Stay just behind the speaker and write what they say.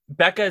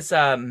Becca's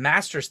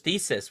master's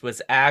thesis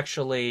was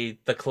actually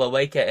The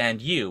Cloaca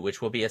and You, which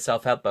will be a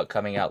self-help book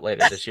coming out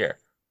later this year.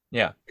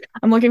 Yeah.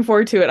 I'm looking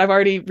forward to it. I've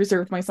already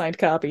reserved my signed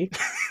copy.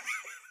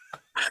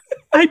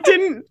 I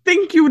didn't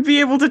think you would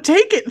be able to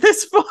take it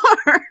this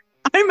far.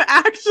 I'm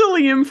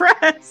actually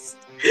impressed.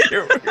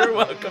 You're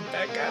welcome,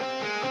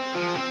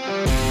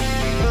 Becca.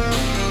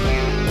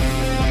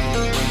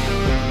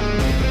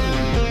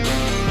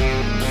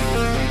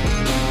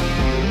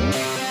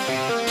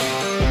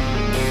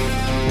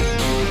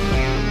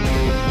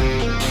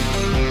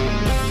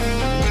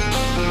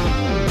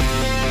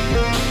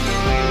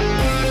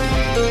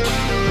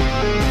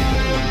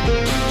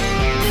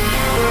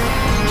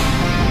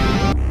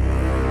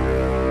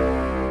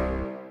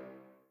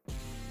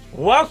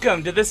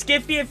 Welcome to the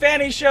Skiffy and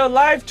Fanny Show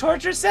live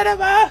torture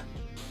cinema,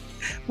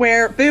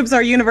 where boobs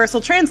are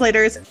universal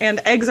translators and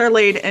eggs are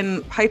laid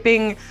in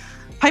piping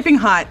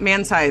hot,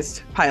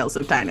 man-sized piles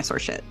of dinosaur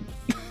shit.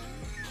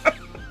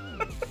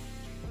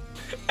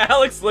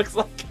 Alex looks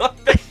like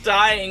they're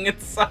dying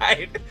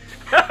inside.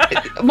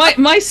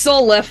 my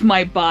soul left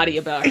my body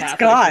about It's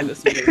halfway gone.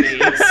 through this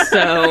movie,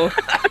 so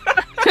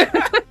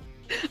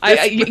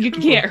you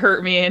can't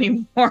hurt me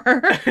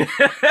anymore.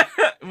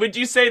 Would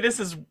you say this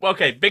is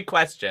okay? Big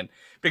question,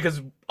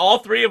 because all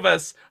three of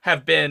us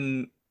have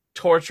been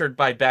tortured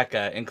by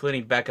Becca,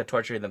 including Becca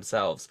torturing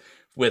themselves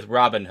with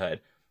Robin Hood.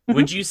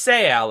 Would you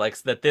say,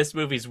 Alex, that this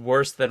movie's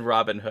worse than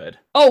Robin Hood?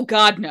 Oh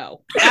God,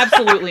 no,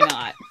 absolutely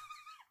not.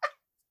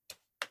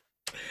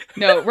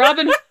 No,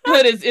 Robin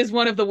Hood is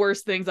one of the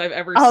worst things I've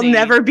ever seen. I'll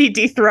never be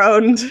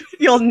dethroned.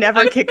 You'll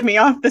never kick me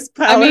off this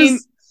palace. I mean,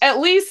 at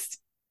least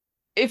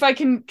if I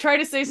can try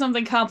to say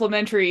something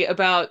complimentary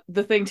about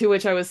the thing to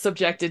which I was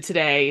subjected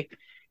today,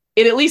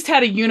 it at least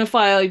had a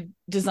unified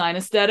design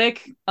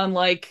aesthetic,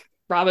 unlike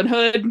Robin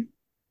Hood.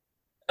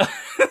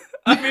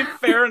 I mean,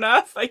 fair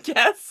enough, I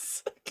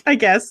guess.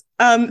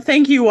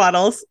 Thank you,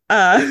 Waddles.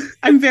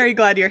 I'm very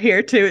glad you're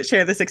here to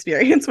share this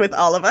experience with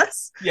all of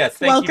us. Yes,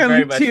 thank you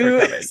very much for coming.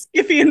 Welcome to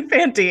Skiffy and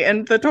Fanty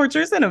and the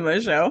Torture Cinema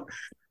Show.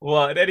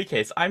 Well, in any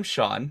case, I'm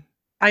Shaun.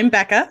 I'm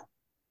Becca.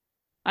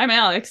 I'm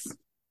Alex.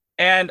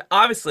 And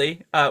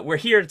obviously, we're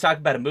here to talk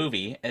about a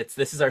movie.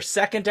 This is our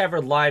second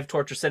ever live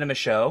Torture Cinema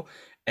show,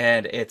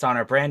 and it's on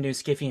our brand new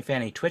Skiffy and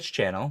Fanny Twitch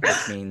channel,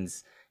 which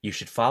means you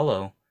should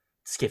follow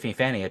Skiffy and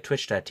Fanny at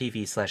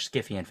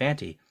twitch.tv/Skiffy and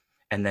Fanty,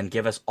 and then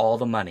give us all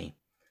the money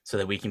so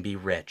that we can be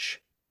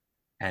rich.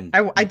 And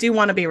I do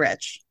want to be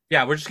rich.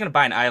 Yeah, we're just going to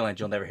buy an island.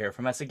 You'll never hear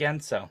from us again,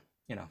 so,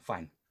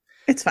 fine.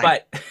 It's fine.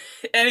 But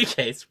in any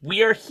case,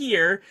 we are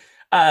here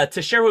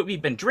to share what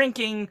we've been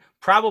drinking,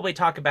 probably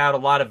talk about a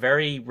lot of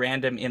very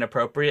random,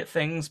 inappropriate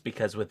things,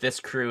 because with this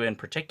crew in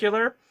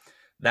particular,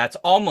 that's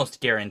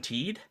almost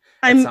guaranteed.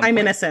 I'm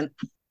innocent.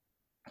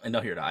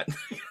 No, you're not.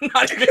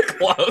 Not even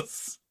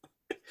close.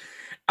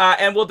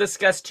 And we'll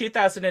discuss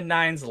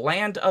 2009's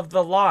Land of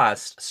the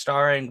Lost,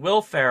 starring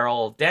Will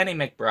Ferrell, Danny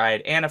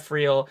McBride, Anna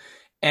Friel,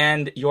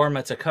 and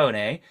Jorma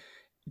Taccone.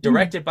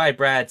 Directed by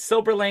Brad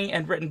Silberling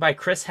and written by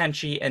Chris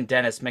Henchy and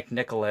Dennis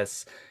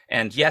McNicholas.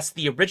 And yes,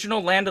 the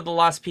original Land of the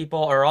Lost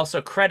people are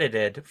also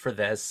credited for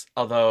this,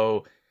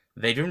 although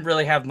they didn't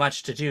really have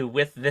much to do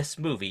with this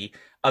movie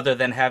other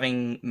than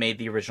having made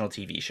the original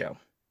TV show.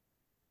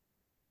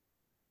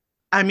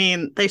 I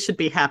mean, they should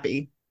be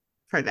happy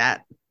for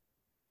that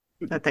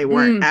they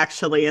weren't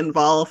actually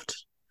involved.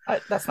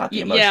 That's not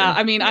the emotion. Yeah,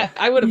 I mean,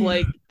 I would have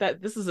liked that.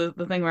 This is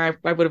the thing where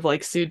I would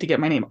have sued to get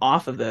my name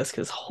off of this,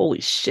 because holy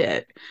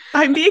shit.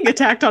 I'm being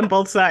attacked on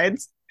both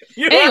sides.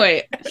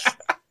 Anyway,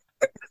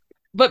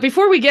 but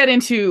before we get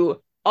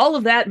into all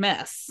of that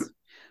mess,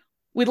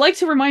 we'd like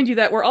to remind you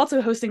that we're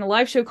also hosting a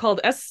live show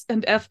called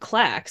S&F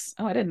Clacks.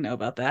 Oh, I didn't know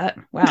about that.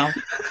 Wow.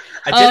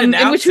 I did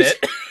announce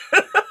it.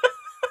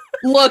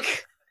 Look,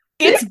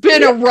 it's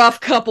been a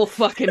rough couple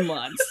fucking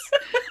months.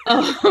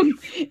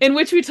 In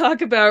which we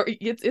talk about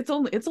it's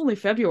only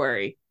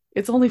February.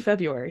 It's only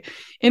February.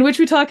 In which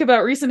we talk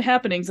about recent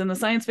happenings in the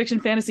science fiction,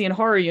 fantasy, and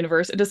horror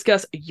universe and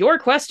discuss your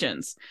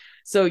questions.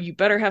 So you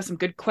better have some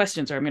good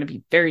questions or I'm going to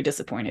be very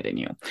disappointed in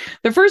you.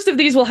 The first of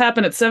these will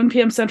happen at 7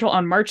 p.m. Central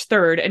on March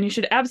 3rd, and you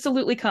should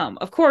absolutely come.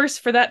 Of course,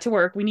 for that to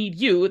work, we need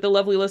you, the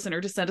lovely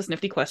listener, to send us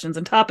nifty questions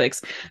and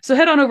topics. So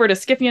head on over to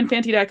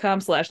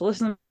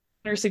skiffyandfanty.com/listener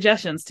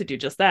suggestions to do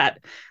just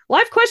that.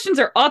 Live questions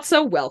are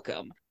also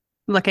welcome.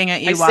 Looking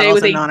at you, I say Waddles,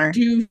 with an a honor.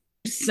 due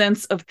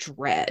sense of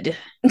dread.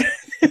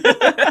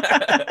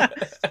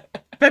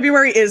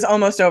 February is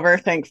almost over,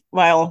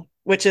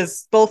 which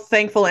is both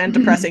thankful and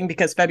depressing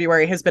because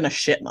February has been a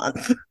shit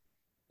month.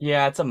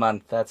 Yeah, it's a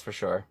month, that's for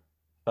sure.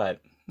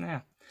 But,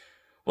 yeah.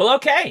 Well,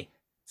 okay.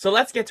 So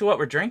let's get to what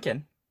we're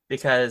drinking,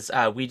 because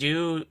we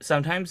do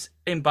sometimes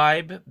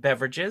imbibe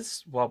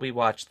beverages while we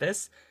watch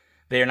this.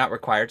 They are not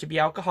required to be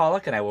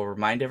alcoholic, and I will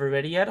remind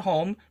everybody at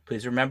home,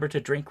 please remember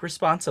to drink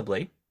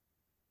responsibly.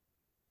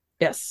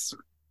 Yes.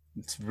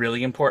 It's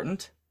really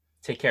important.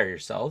 Take care of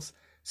yourselves.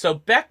 So,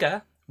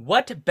 Becca,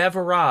 what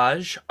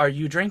beverage are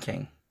you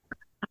drinking?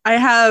 I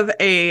have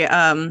a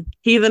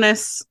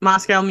Heatheness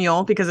Moscow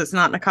Mule because it's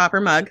not in a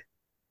copper mug.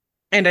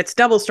 and it's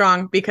double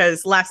strong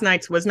because last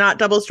night's was not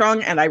double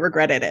strong and I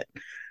regretted it.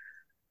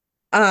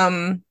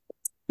 And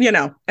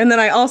then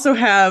I also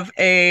have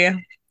a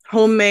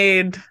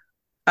homemade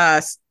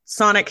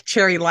Sonic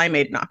cherry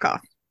limeade knockoff.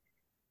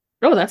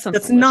 Oh, that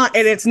sounds and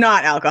it's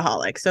not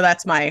alcoholic. So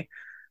that's my,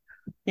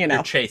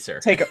 Your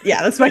chaser.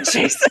 That's my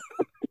chaser.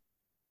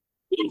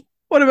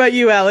 What about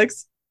you,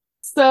 Alex?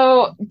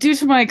 So, due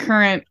to my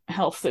current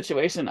health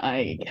situation,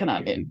 I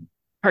cannot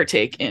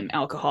partake in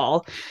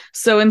alcohol.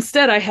 So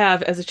instead, I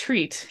have as a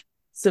treat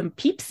some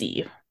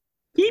Peepsy.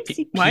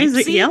 Peepsy? Why is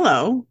it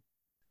yellow?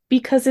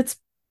 Because it's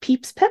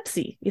Peeps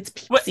Pepsi. It's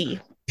Peepsy.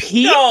 What?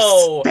 Peeps?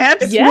 No.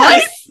 Pepsi?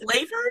 Yes. What?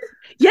 Flavored?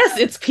 Yes,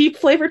 it's Peep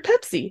flavored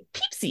Pepsi.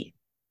 Peepsy.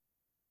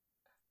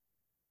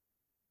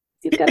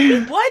 It's got a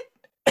peep. What?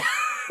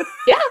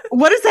 Yeah.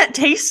 What does that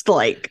taste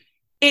like?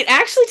 It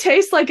actually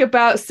tastes like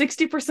about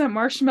 60%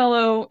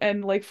 marshmallow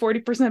and like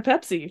 40%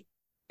 Pepsi.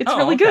 It's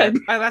really good.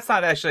 That's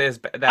not actually as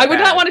bad. I would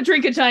not want to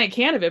drink a giant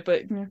can of it,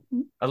 but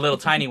a little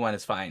tiny one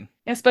is fine.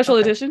 A special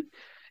edition.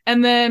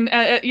 And then,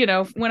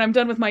 when I'm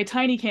done with my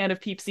tiny can of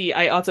Peepsy,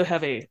 I also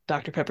have a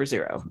Dr. Pepper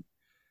Zero.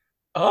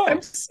 Oh,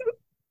 nice.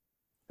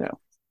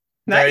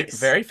 Very,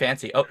 very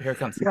fancy. Oh, here it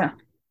comes. Yeah.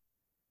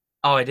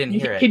 Oh, I didn't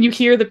hear it. Can you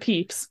hear the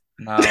peeps?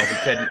 No, we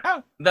couldn't.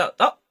 Oh, no.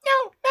 Oh,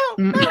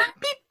 no.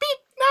 Beep, beep,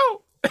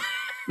 no.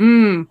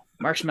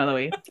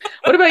 Marshmallowy.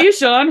 What about you,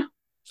 Shaun?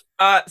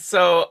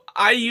 So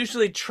I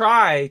usually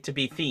try to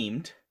be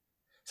themed.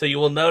 So you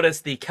will notice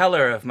the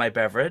color of my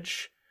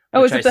beverage.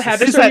 Oh, is it the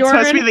Hadrosaur Is that urine?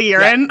 supposed to be the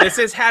urine? Yeah, this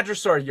is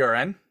Hadrosaur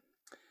urine.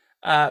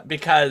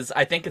 Because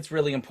I think it's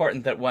really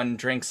important that one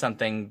drinks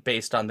something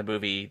based on the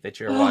movie that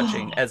you're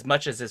watching as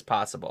much as is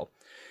possible.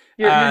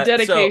 Your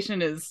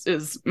dedication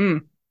is.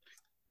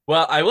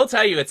 Well, I will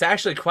tell you, it's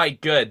actually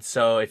quite good.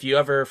 So if you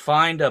ever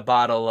find a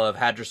bottle of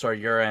Hadrosaur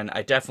urine,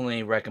 I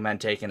definitely recommend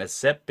taking a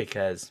sip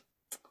because...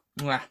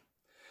 Mwah.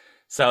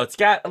 So it's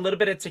got a little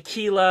bit of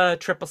tequila,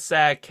 triple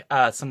sec,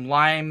 some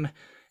lime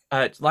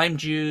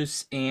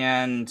juice,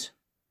 and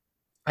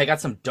I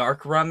got some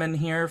dark rum in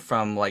here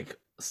from like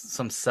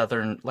some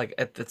southern, like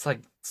it's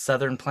like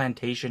Southern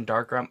Plantation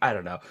dark rum. I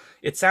don't know.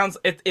 It sounds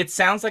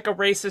like a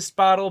racist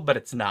bottle, but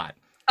it's not.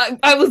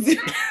 I was.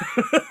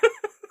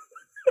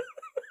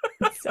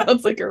 It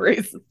sounds like a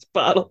racist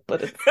bottle,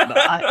 but it's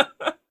not.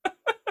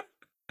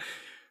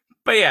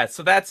 But yeah,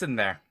 so that's in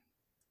there.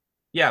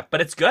 Yeah,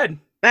 but it's good.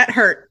 That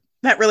hurt.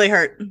 That really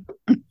hurt.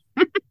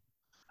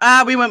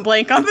 We went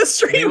blank on the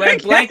screen. We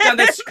went blank on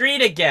the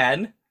screen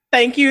again.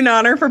 Thank you,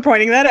 Nonner, for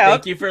pointing that out.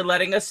 Thank you for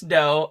letting us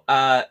know.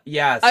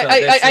 Yeah. So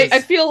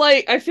I feel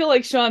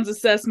like Shaun's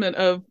assessment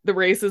of the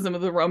racism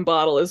of the rum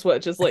bottle is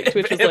what just like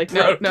Twitch was like,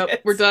 no,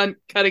 we're done,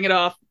 cutting it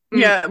off.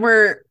 Yeah,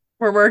 we're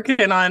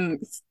working on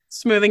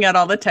smoothing out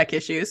all the tech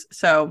issues.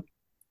 So,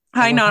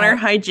 hi, Nonner.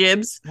 Hi,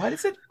 Jibs. What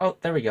is it? Oh,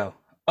 there we go.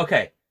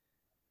 Okay.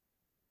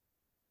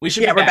 We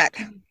should be we're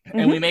back.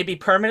 And we may be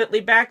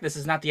permanently back. This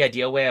is not the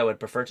ideal way I would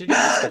prefer to do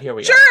this, but here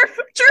we are.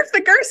 Jerf,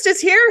 the Gerst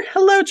is here.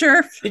 Hello,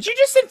 Jerf. Did you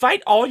just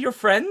invite all your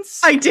friends?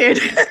 I did.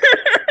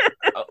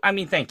 Oh, I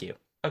mean, thank you.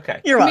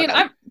 Okay. You're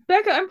welcome.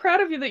 Becca, I'm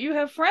proud of you that you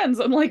have friends,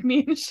 unlike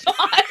me and Shaun.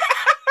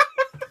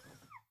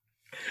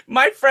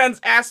 My friends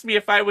asked me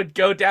if I would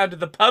go down to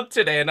the pub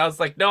today, and I was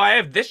like, no, I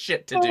have this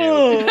shit to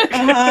do.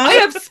 I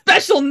have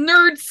special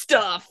nerd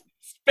stuff.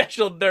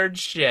 Special nerd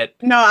shit.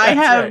 No,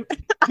 I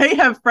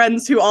have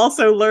friends who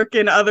also lurk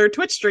in other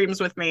Twitch streams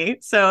with me.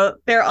 So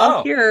they're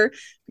all here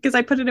because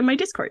I put it in my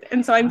Discord.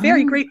 And so I'm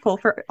very grateful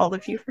for all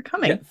of you for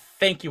coming. Yeah,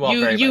 thank you all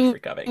very much for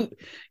coming.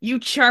 You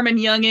charming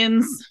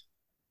youngins.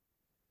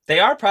 They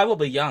are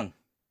probably young.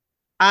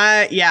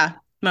 Yeah,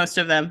 most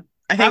of them.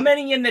 I think. How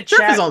many in the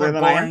chat were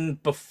born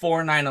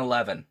before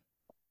 9/11?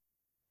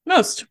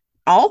 Most.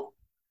 All?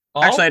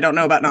 Actually, I don't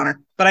know about Nonner,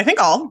 but I think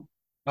all.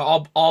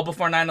 All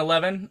before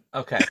 9/11?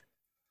 Okay.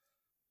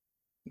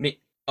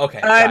 Me.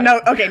 Okay. No.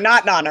 Okay,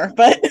 not Nonner,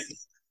 but.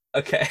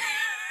 Okay.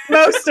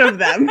 Most of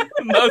them.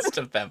 Most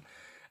of them.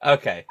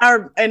 Okay.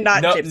 And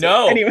not no, Gypsy.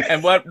 No. Anyway.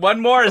 And one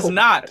more is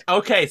not.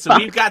 Okay, so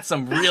we've got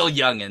some real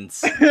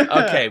youngins.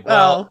 Okay,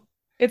 well.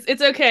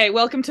 It's okay.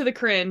 Welcome to the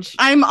cringe.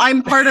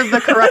 I'm part of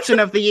the corruption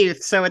of the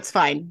youth, so it's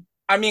fine.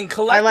 I mean,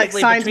 collectively,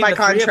 signed between my the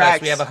contracts. three of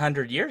us, we have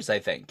 100 years, I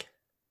think.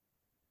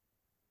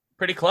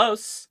 Pretty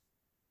close.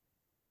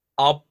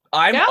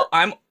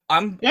 I'm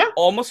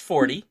almost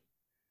 40.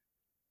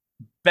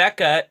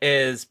 Becca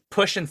is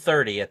pushing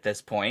 30 at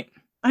this point.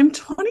 I'm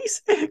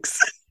 26.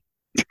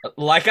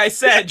 Like I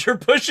said, you're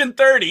pushing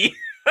 30.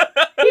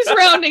 He's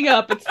rounding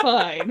up. It's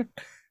fine.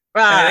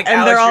 I think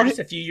Alex, they're all just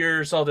a few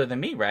years older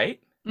than me,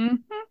 right? Mm-hmm.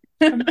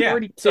 I'm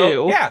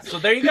 42. So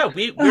there you go.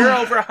 We're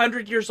over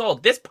 100 years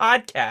old. This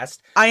podcast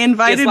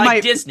is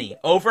like Disney,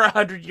 over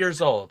 100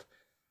 years old.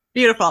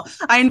 Beautiful.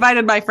 I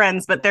invited my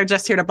friends, but they're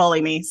just here to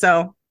bully me.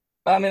 So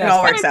I mean, it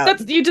all works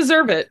out. You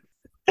deserve it.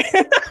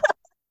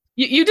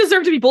 You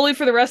deserve to be bullied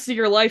for the rest of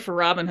your life for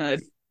Robin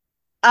Hood.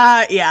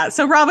 Yeah.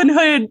 So Robin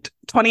Hood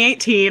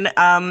 2018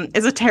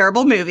 is a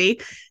terrible movie.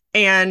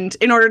 And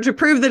in order to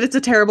prove that it's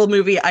a terrible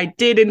movie, I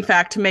did, in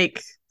fact,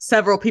 make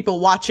several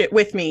people watch it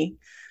with me.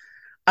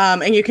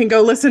 And you can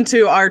go listen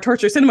to our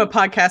Torture Cinema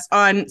podcast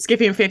on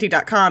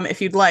skiffyandfanty.com if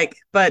you'd like.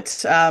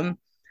 But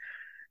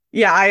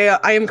yeah,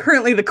 I am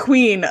currently the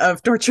queen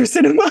of Torture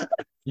Cinema.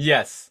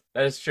 Yes,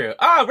 that is true.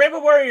 Ah, Rainbow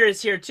Warrior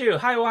is here too.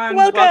 Hi, Juan.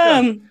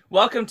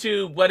 Welcome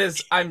to what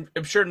is, I'm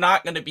sure,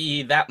 not going to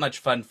be that much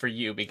fun for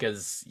you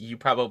because you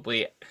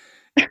probably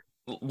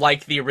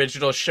like the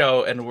original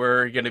show, and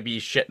we're going to be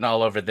shitting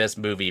all over this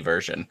movie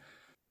version.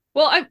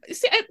 Well, the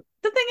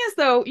thing is,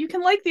 though, you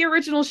can like the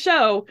original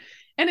show,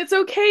 and it's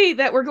okay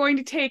that we're going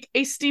to take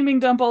a steaming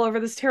dump all over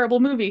this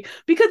terrible movie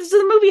because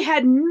the movie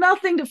had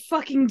nothing to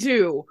fucking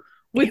do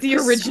with the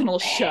original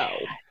show.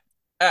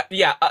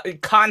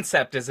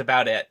 Concept is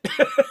about it.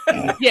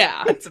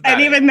 Yeah,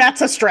 and even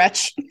that's a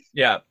stretch.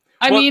 Yeah,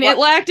 I mean, it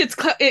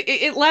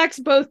lacks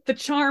both the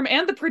charm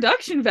and the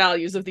production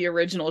values of the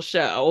original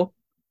show.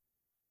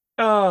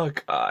 Oh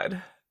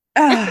God.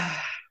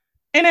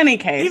 In any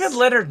case, even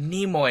Leonard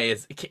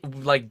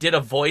Nimoy did a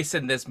voice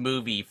in this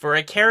movie for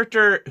a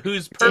character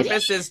whose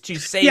purpose is to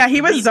save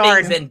he was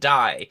Zarn and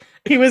die.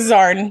 He was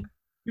Zarn.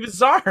 He was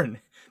Zarn,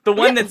 the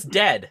one that's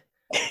dead,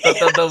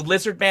 the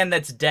lizard man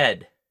that's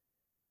dead.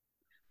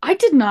 I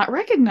did not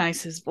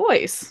recognize his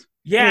voice.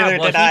 Yeah,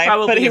 neither did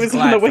I. But he was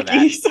on the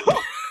wiki. So.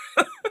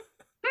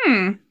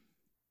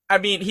 I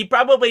mean, he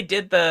probably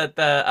did the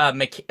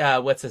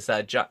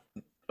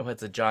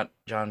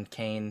John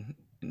Cain.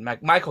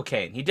 Michael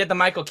Caine. He did the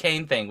Michael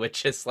Caine thing,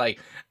 which is like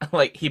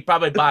he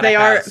probably bought a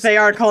house. They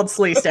are called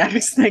slee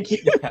stacks. Thank you.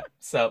 Yeah.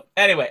 So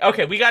anyway,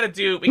 okay, we gotta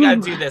do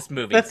this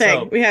movie. The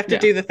thing. We have to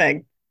do the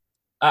thing.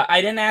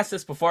 I didn't ask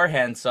this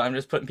beforehand, so I'm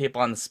just putting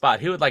people on the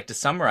spot. Who would like to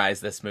summarize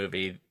this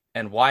movie,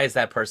 and why is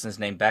that person's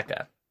name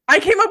Becca?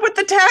 I came up with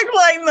the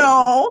tagline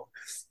though.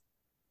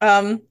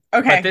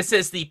 Okay. But this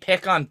is the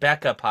Pick on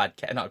Becca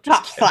podcast. No,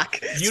 just kidding.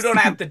 Fuck. You don't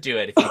have to do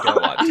it if you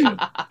don't want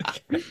to.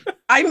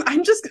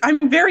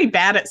 I'm very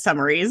bad at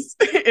summaries.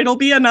 It'll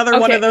be another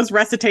one of those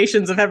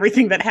recitations of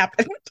everything that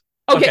happened.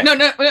 Okay. No.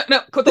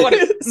 Quit the water.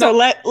 So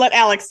let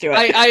Alex do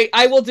it.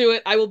 I will do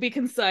it. I will be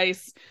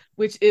concise,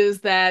 which is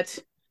that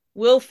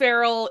Will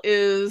Ferrell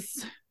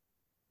is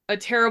a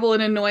terrible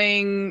and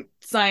annoying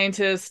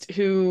scientist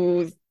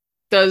who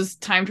does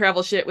time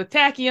travel shit with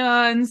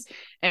tachyons,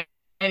 and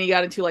he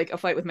got into a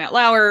fight with Matt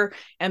Lauer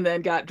and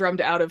then got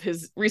drummed out of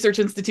his research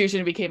institution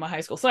and became a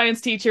high school science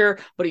teacher,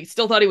 but he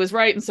still thought he was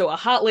right. And so a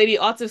hot lady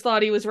also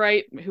thought he was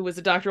right, who was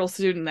a doctoral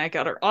student, that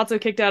got her also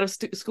kicked out of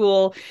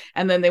school.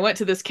 And then they went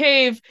to this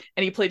cave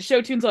and he played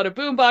show tunes on a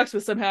boombox,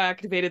 which somehow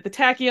activated the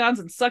tachyons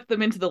and sucked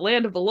them into the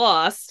land of the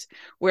lost,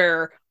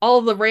 where all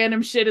of the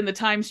random shit in the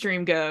time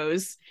stream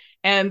goes.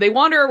 And they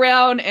wander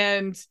around,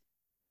 and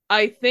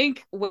I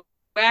think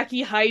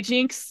wacky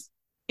hijinks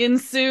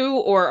ensue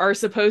or are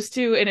supposed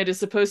to, and it is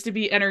supposed to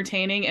be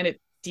entertaining, and it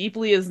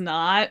deeply is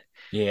not.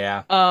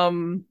 Yeah.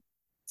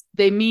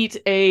 They meet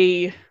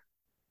a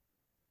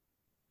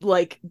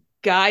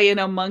guy in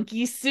a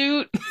monkey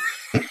suit.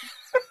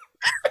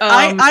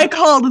 I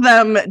called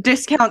them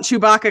discount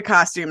Chewbacca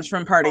costumes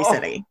from Party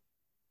City.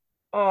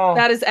 Oh,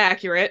 that is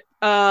accurate.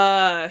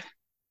 And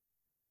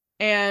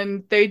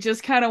they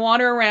just kind of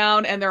wander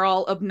around, and they're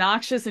all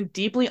obnoxious and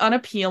deeply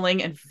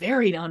unappealing and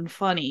very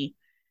unfunny.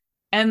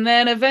 And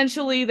then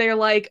eventually they're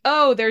like,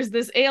 oh, there's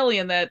this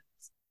alien that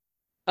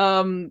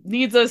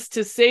needs us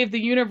to save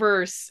the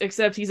universe,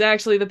 except he's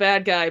actually the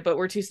bad guy, but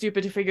we're too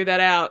stupid to figure that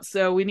out.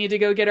 So we need to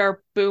go get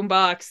our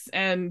boombox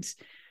and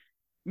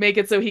make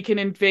it so he can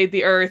invade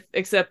the Earth,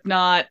 except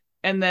not.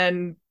 And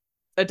then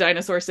a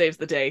dinosaur saves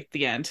the day.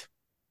 The end.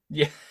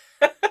 Yeah.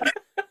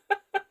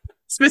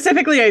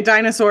 Specifically, a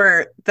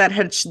dinosaur that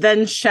had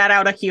then shat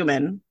out a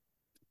human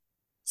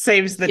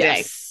saves the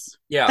day.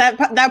 Yeah.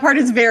 That part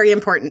is very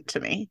important to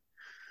me.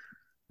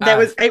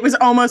 It was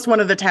almost one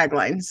of the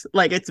taglines.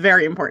 It's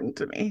very important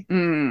to me.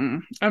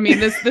 I mean,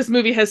 this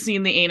movie has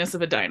seen the anus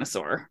of a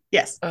dinosaur.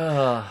 Yes.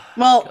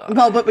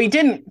 But we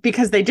didn't,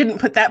 because they didn't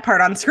put that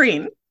part on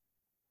screen.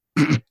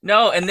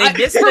 No, and they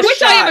missed for the which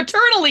shot. I am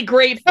eternally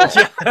grateful.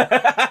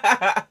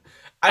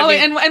 I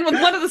mean, and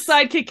with one of the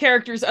sidekick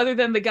characters, other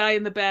than the guy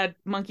in the bad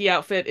monkey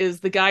outfit,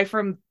 is the guy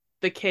from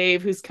the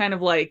cave who's kind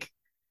of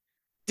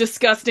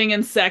disgusting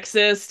and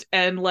sexist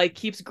and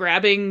keeps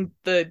grabbing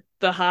the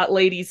hot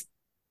lady's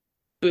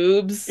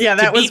boobs. Yeah,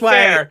 that was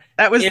why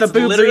that was the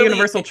boobs are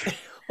universal.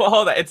 Well,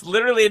 hold on. It's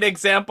literally an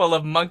example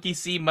of monkey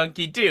see,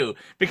 monkey do,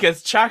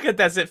 because Chaka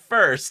does it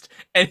first,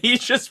 and he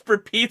just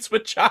repeats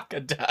what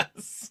Chaka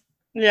does.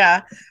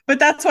 Yeah, but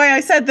that's why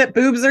I said that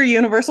boobs are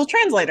universal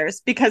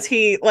translators, because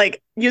he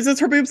uses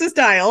her boobs as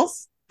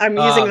dials. I'm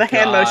using the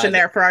hand motion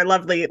there for our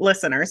lovely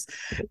listeners.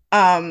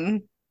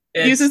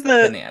 Uses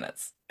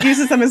bananas.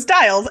 Uses them as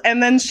dials,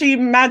 and then she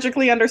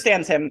magically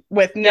understands him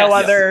with no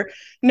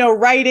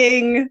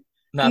writing,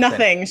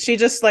 nothing. She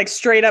just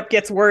straight up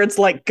gets words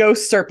like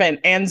ghost serpent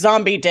and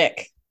zombie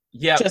dick.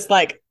 Yeah, just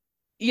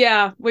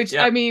which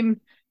I mean,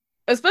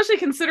 especially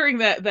considering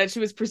that she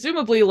was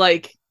presumably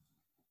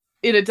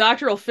in a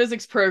doctoral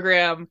physics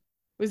program,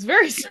 was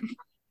very surprising.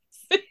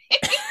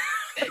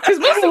 Because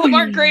most of them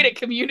aren't great at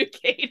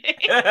communicating.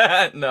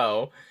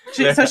 No.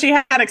 So she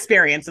had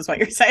experience, is what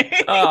you're saying.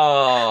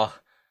 Oh.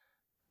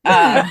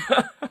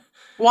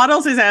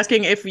 Waddles is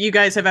asking if you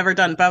guys have ever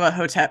done Bubba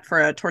Hotep for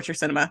a torture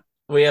cinema.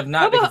 We have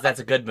not, Bubba- because that's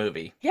a good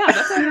movie. Yeah,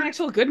 that's an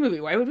actual good movie.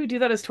 Why would we do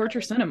that as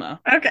torture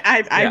cinema? Okay,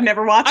 I've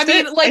never watched I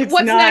mean, it. like, It's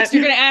what's not... next?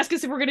 You're gonna ask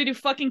us if we're gonna do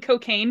fucking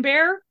Cocaine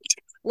Bear?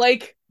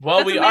 Like,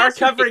 Well, we are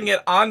covering it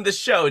on the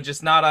show,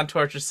 just not on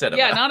Torture Cinema.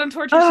 Yeah, not on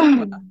Torture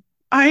Cinema.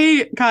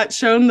 I got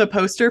shown the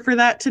poster for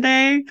that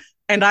today,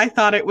 and I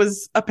thought it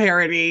was a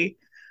parody.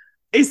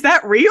 Is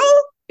that real?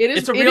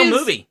 It's a real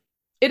movie.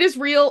 It is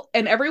real,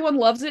 and everyone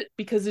loves it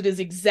because it is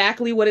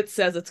exactly what it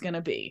says it's going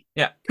to be.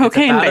 Yeah.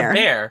 Cocaine it's about Bear. A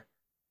bear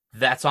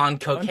that's on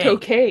cocaine. On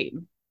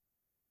cocaine.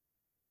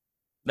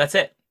 That's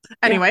it.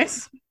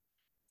 Anyways.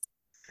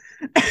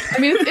 I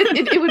mean,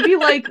 it would be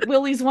like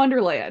Willy's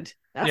Wonderland.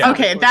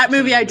 Okay, that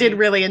movie I did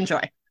really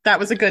enjoy. That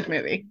was a good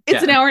movie.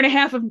 It's an hour and a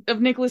half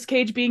of Nicolas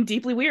Cage being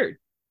deeply weird.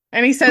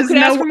 And he says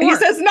no. He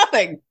says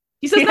nothing.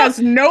 He has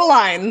no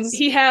lines.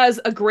 He has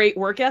a great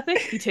work ethic.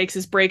 He takes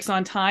his breaks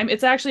on time.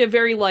 It's actually a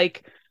very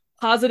like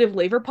positive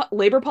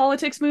labor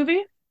politics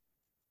movie.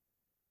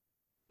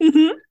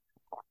 Mm-hmm.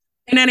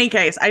 In any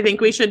case, I think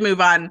we should move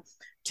on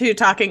to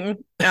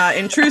talking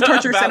in true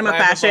torture cinema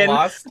fashion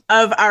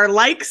of our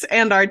likes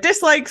and our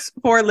dislikes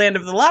for Land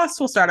of the Lost.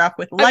 We'll start off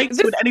with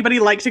likes. Would anybody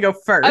like to go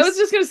first? I was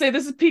just going to say,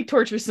 this is peak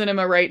torture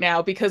cinema right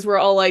now because we're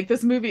all like,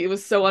 this movie, it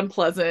was so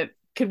unpleasant.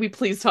 Could we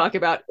please talk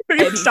about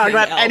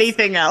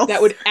anything else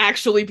that would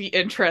actually be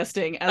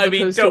interesting as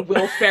opposed to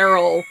Will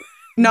Ferrell?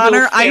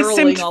 Nonner, I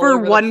simped for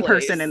one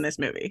person in this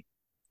movie,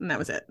 and that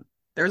was it.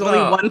 There's only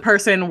one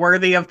person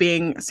worthy of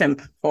being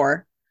simp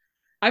for.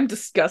 I'm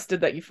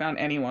disgusted that you found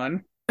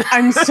anyone.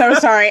 I'm so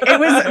sorry. It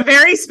was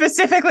very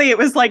specifically, it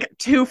was like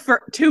 2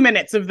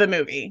 minutes of the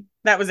movie.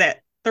 That was it.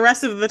 The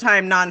rest of the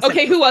time, non-simp.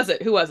 Okay, who was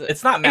it?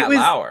 It's not Matt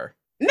Lauer.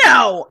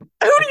 No.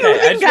 Who do you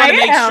think I just want to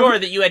make sure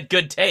that you had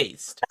good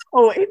taste.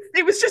 Oh,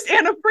 it was just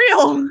Anna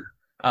Friel.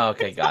 Oh,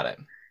 okay, got it.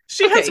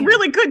 She has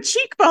really good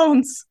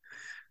cheekbones.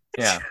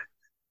 Yeah.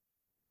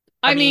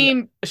 I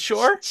mean,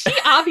 sure. She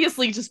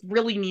obviously just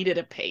really needed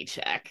a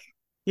paycheck.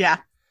 Yeah.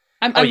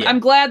 I'm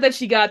glad that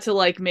she got to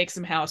like make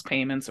some house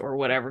payments or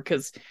whatever,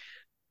 because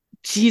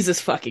Jesus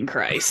fucking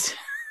Christ.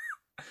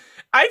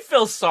 I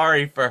feel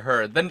sorry for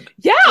her.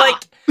 Yeah.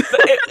 Like,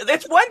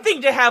 it's one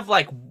thing to have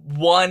like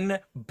one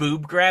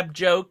boob grab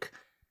joke,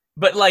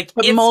 but like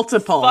it's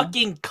multiple,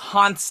 fucking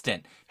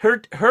constant.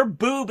 Her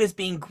boob is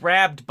being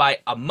grabbed by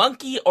a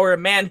monkey or a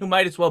man who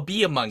might as well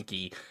be a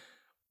monkey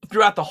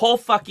throughout the whole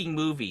fucking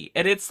movie.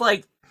 And it's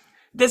like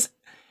this.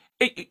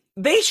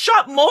 They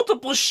shot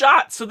multiple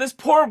shots, so this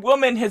poor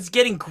woman is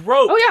getting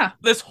groped. Oh yeah,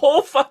 this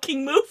whole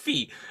fucking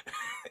movie.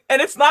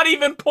 And it's not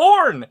even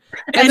porn.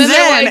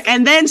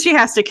 And then she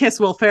has to kiss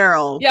Will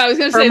Ferrell. Yeah, I was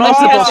gonna for say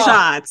multiple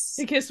shots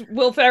to kiss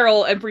Will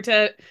Ferrell and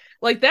pretend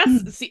like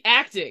that's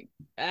acting.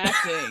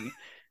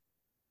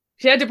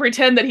 She had to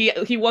pretend that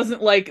he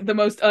wasn't like the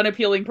most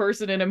unappealing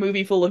person in a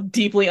movie full of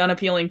deeply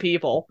unappealing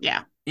people.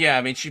 Yeah. Yeah,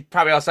 I mean, she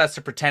probably also has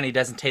to pretend he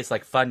doesn't taste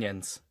like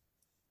Funyuns.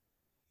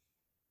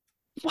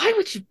 Why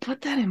would you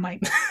put that in my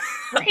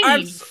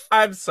brain?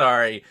 I'm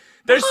sorry.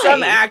 There's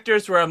some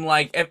actors where I'm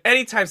like, if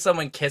anytime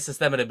someone kisses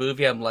them in a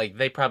movie, I'm like,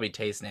 they probably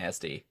taste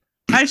nasty.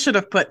 I should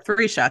have put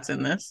 3 shots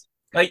in this.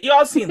 Like, you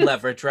all seen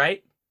Leverage,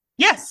 right?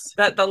 Yes.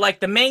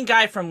 The main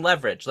guy from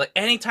Leverage. Like,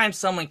 anytime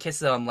someone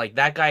kisses him, I'm like,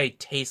 that guy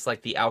tastes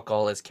like the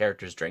alcohol his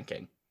character's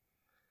drinking.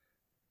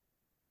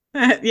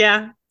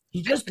 Yeah.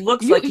 He just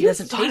looks like he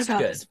doesn't taste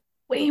good.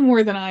 Way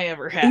more than I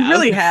ever have. You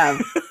really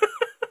have.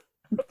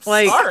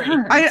 Like, sorry.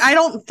 I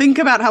don't think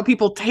about how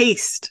people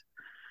taste.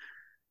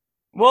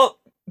 Well,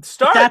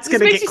 that's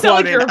going to get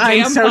quoted. Like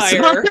I'm so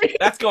sorry.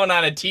 That's going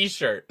on a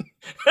t-shirt.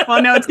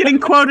 Well, no, it's getting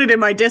quoted in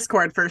my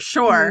Discord for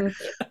sure.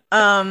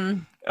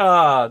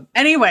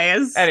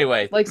 Anyways.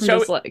 Anyway. Likes and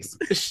dislikes.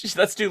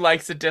 Let's do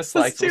likes and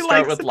dislikes. We'll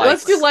start with likes.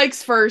 Let's do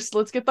likes first.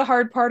 Let's get the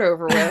hard part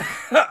over with.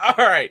 All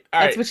right.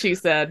 That's what she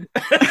said.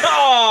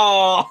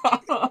 Oh.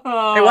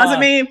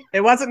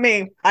 It wasn't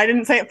me. I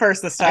didn't say it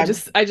first this time.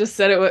 I just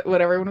said it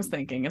what everyone was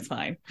thinking. It's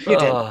fine. You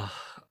did.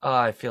 Oh,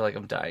 I feel like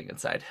I'm dying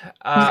inside.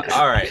 All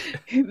right.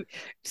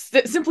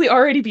 Simply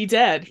already be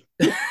dead.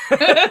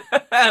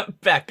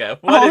 Becca,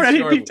 what is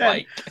your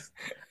like?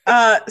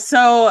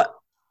 So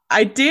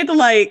I did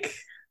like.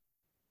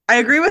 I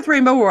agree with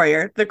Rainbow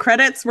Warrior. The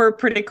credits were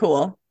pretty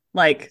cool.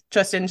 Like,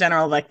 just in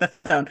general, like the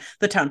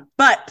tone.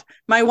 But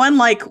my one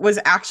like was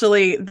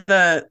actually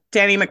the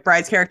Danny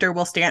McBride's character,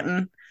 Will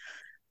Stanton.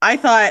 I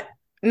thought,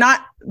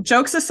 not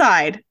jokes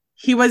aside,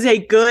 he was a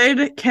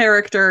good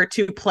character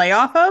to play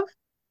off of.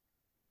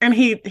 And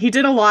he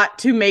did a lot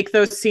to make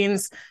those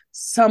scenes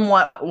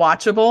somewhat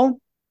watchable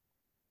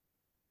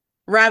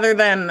rather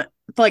than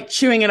like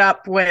chewing it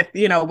up with,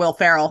 Will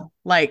Ferrell.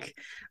 Like,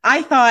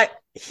 I thought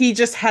he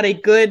just had a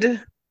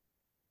good...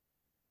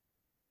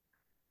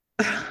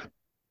 Did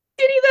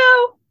he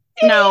though?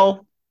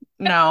 No.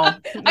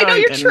 I know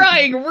you're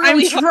trying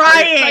really I'm hard.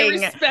 trying. I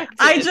respect it.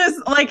 I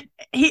just like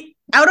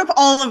out of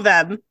all of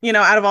them,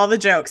 out of all the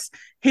jokes,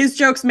 his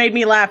jokes made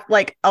me laugh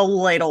like a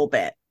little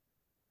bit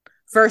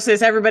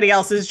versus everybody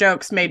else's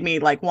jokes made me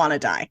like want to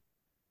die.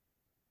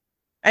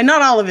 And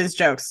not all of his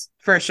jokes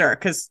for sure,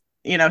 because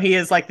he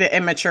is like the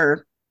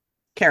immature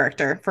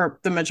character for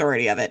the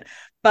majority of it,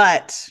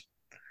 but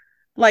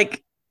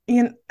like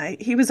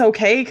he was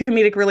okay,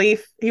 comedic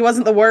relief. He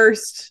wasn't the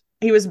worst.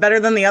 He was better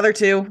than the other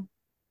two.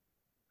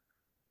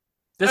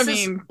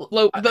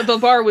 Low. The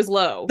bar was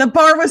low. The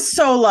bar was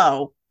so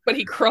low, but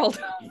he crawled.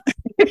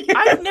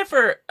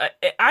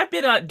 I've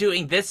been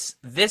doing this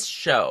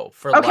show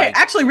for okay.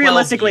 Actually,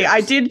 realistically, years.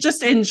 I did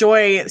just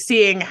enjoy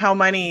seeing how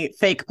many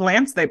fake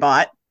plants they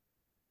bought.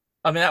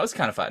 I mean, that was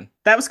kind of fun.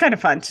 That was kind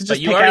of fun to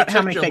just pick out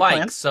how many fake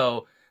plants.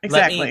 So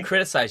exactly. Let me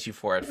criticize you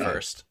for it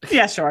first.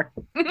 Yeah, sure.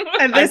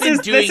 And this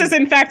is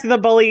in fact the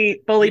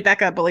bully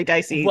Becca, bully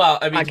Dicey. Well,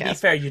 I mean, podcast. To be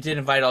fair, you did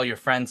invite all your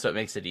friends, so it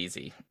makes it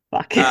easy.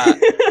 Fuck.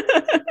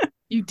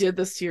 You did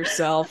this to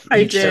yourself.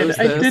 I did.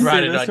 I did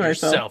write it on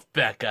yourself,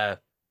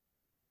 Becca.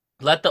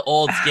 Let the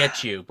olds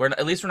get you.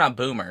 At least we're not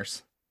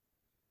boomers.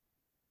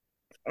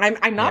 I'm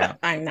not. Yeah.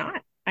 I'm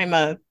not. I'm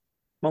a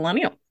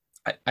millennial.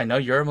 I know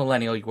you're a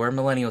millennial. We're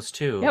millennials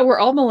too. Yeah, we're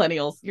all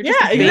millennials. You're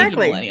just a baby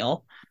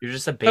millennial. You're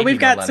just a baby. But we've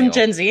got millennial.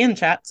 some Gen Z in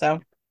chat, so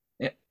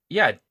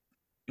yeah.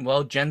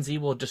 Well, Gen Z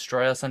will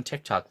destroy us on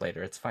TikTok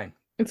later. It's fine.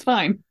 It's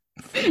fine.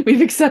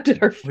 We've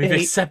accepted our fate. We've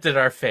accepted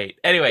our fate.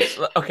 Anyway,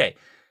 okay.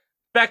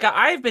 Becca,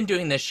 I've been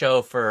doing this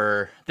show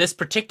for this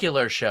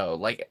particular show,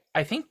 like,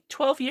 I think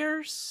 12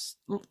 years,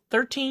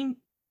 13.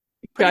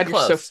 God,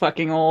 close. You're so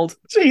fucking old.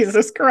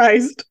 Jesus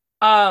Christ.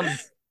 I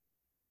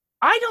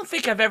don't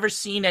think I've ever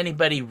seen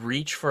anybody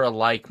reach for a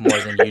like more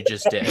than you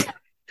just did.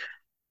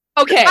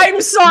 Okay. I'm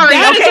sorry.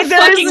 That is a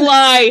fucking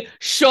lie,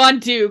 Shaun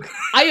Duke.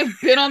 I have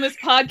been on this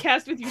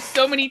podcast with you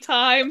so many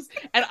times,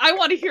 and I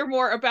want to hear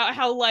more about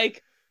how,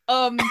 like,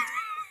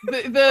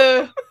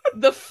 the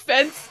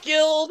fence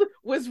guild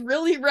was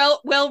really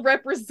well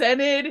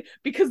represented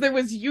because there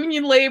was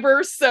union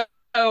labor. So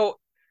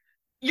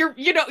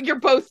you're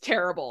both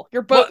terrible.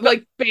 You're both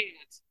bad.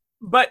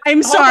 But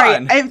I'm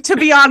sorry. To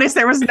be honest,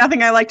 there was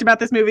nothing I liked about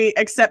this movie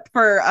except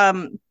for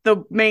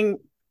the main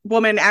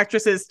woman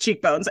actress's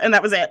cheekbones, and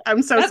that was it.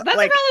 I'm so that's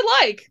like, what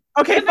I like.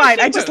 Okay, fine.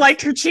 I just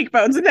liked her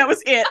cheekbones, and that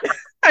was it.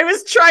 I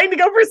was trying to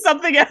go for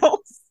something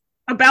else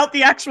about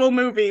the actual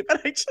movie,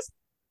 but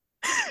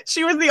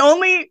she was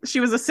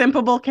a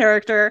simpable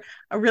character.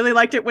 I really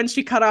liked it when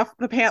she cut off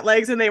the pant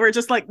legs and they were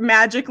just like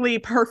magically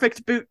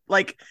perfect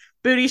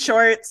booty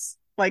shorts,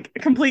 like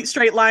complete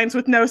straight lines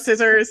with no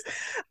scissors.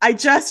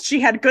 She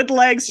had good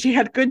legs. She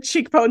had good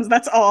cheekbones.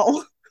 That's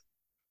all.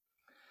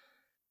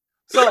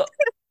 So,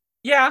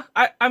 yeah,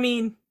 I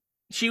mean,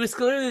 she was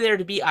clearly there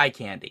to be eye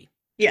candy.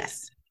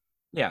 Yes.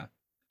 Yeah.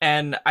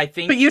 And I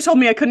think... But you told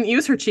me I couldn't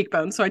use her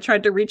cheekbones, so I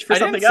tried to reach for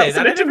something else.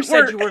 I never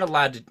said you weren't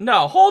allowed to...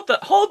 No, hold the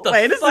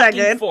Wait a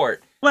second.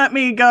 Fort. Let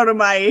me go to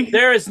my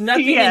There is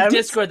nothing DMs. in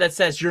Discord that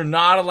says you're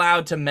not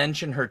allowed to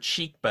mention her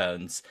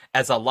cheekbones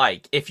as a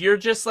like. If you're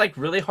just, like,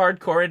 really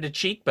hardcore into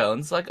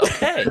cheekbones, like,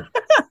 okay.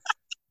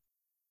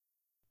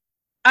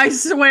 I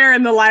swear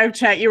in the live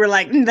chat you were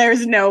like,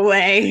 there's no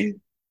way.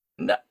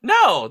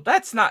 No,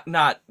 that's not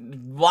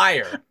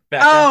liar.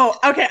 Becca. Oh,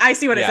 okay. I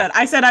see what it said.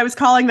 I said I was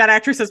calling that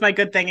actress as my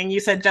good thing, and you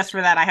said just for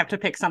that I have to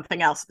pick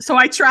something else. So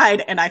I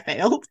tried, and I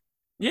failed.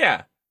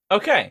 Yeah.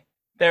 Okay.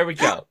 There we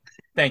go.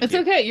 Thank you. It's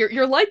okay.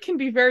 Your like can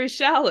be very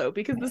shallow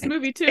because this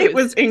movie too. It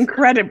was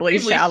incredibly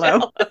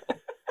shallow.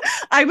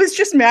 I was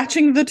just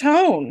matching the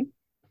tone.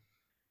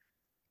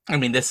 I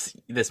mean, this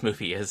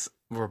movie is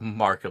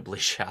remarkably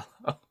shallow.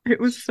 It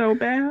was so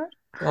bad.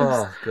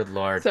 Oh, good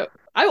Lord. So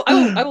I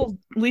will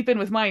leap in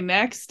with mine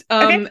next.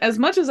 Okay. As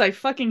much as I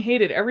fucking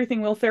hated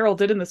everything Will Ferrell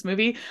did in this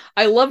movie,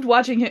 I loved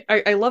watching him.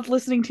 I loved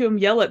listening to him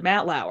yell at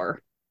Matt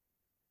Lauer.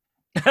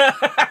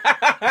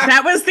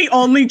 That was the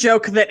only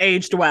joke that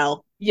aged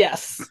well.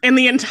 Yes. In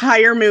the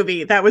entire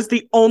movie, that was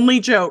the only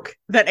joke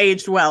that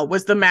aged well,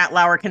 was the Matt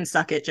Lauer can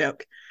suck it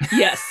joke.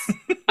 Yes.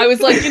 I was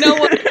like, you know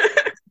what?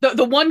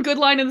 The one good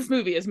line in this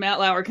movie is Matt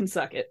Lauer can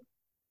suck it.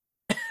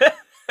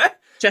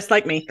 Just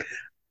like me.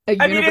 A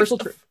universal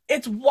truth.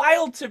 It's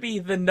wild to me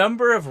the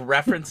number of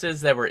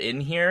references that were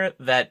in here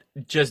that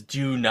just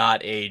do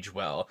not age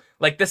well.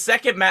 Like, the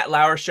second Matt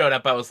Lauer showed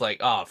up, I was like,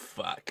 oh,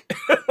 fuck.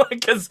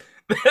 Because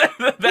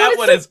that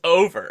one is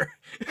over.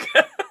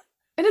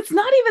 And it's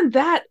not even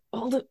that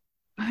old.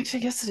 Actually,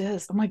 I guess it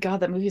is. Oh my God,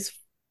 that movie's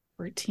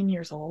 14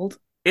 years old.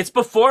 It's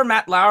before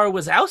Matt Lauer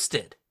was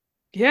ousted.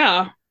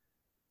 Yeah.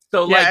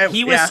 So,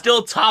 he was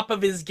still top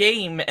of his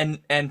game,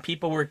 and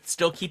people were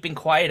still keeping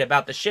quiet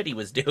about the shit he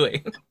was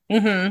doing.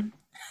 Mm-hmm.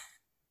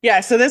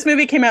 Yeah, so this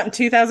movie came out in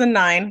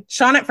 2009.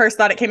 Shaun at first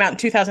thought it came out in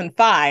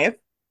 2005.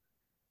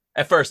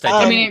 At first,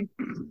 I did.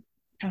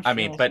 I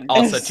mean, but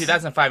also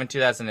 2005 and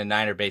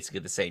 2009 are basically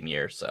the same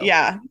year. So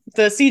yeah,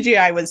 the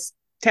CGI was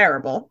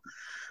terrible.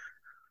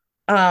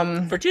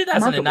 For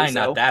 2009,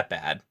 not that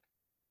bad.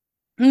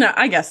 No,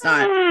 I guess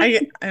not.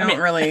 I don't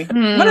really.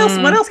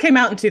 What else came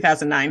out in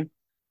 2009?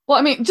 Well,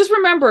 I mean, just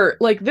remember,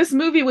 like, this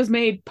movie was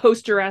made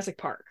post Jurassic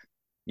Park.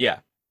 Yeah.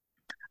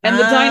 And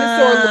the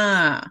dinosaur looks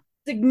Ah,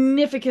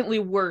 significantly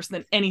worse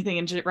than anything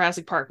in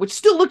Jurassic Park, which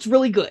still looks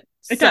really good.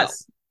 it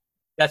does.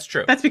 That's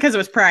true. That's because it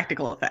was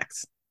practical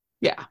effects.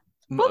 Yeah.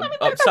 Well, I mean,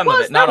 there Some of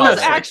was, it, not there all was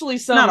of it. actually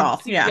some Not all,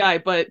 CGI, yeah.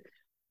 but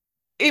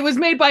it was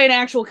made by an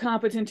actual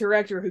competent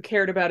director who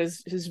cared about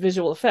his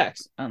visual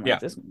effects, unlike Yeah.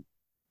 this one.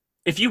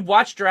 If you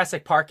watch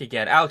Jurassic Park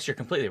again, Alex, you're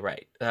completely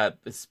right.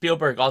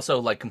 Spielberg also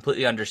like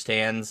completely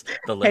understands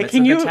the limits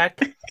can of the you- tech.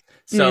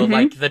 So Mhm.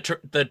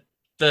 like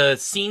the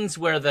scenes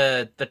where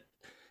the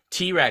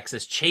T-Rex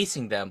is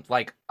chasing them,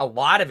 like a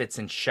lot of it's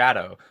in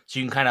shadow, so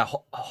you can kind of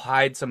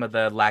hide some of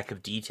the lack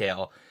of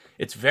detail.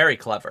 It's very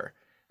clever.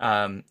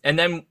 And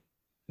then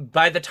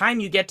by the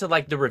time you get to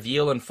like the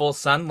reveal in full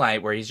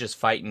sunlight where he's just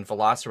fighting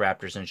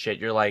velociraptors and shit,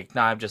 you're like,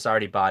 nah, I've just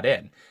already bought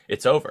in.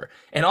 It's over.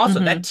 And also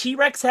that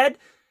T-Rex head,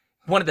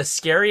 one of the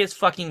scariest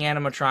fucking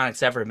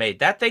animatronics ever made.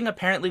 That thing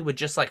apparently would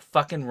just like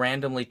fucking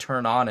randomly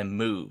turn on and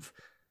move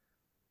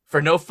for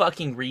no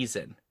fucking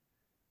reason.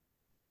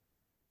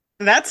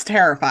 That's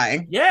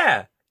terrifying.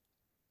 Yeah.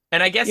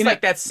 And I guess You know-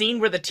 like that scene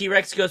where the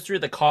T-Rex goes through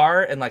the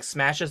car and like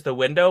smashes the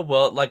window,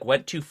 well, it like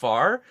went too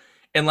far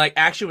and like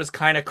actually was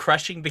kind of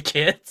crushing the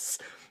kids.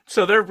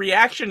 So their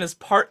reaction is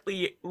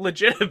partly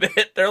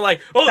legitimate. They're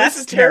like, "Oh, That's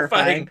this is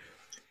terrifying." terrifying.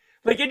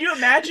 Like, can you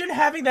imagine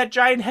having that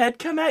giant head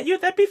come at you?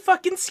 That'd be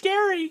fucking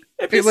scary.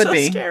 It'd be It would so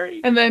be. scary.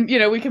 And then,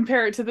 we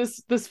compare it to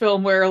this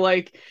film where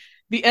like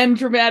the end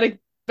dramatic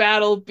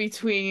battle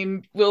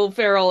between Will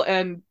Ferrell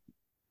and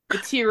the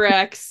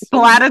T-Rex.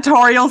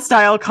 Gladiatorial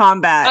style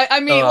combat.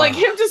 I mean, like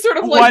him just sort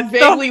of What like the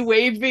vaguely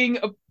waving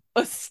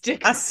a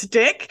stick. A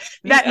stick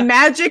that Yeah.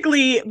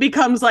 magically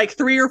becomes like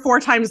 3 or 4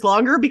 times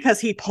longer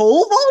because he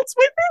pole vaults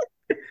with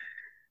it.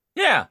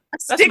 Yeah, A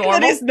that's stick that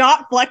normal. is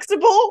not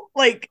flexible.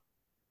 Like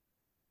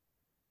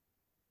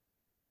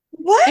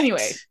what?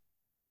 Anyway.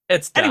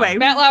 It's dumb. Anyway,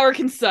 Matt Lauer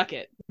can suck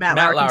it. Matt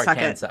Matt Lauer Lauer can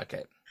can suck suck it.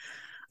 it.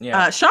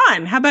 Yeah.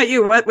 Sean, how about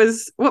you? What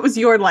was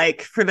your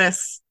like for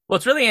this? Well,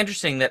 it's really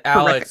interesting that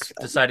Horrific Alex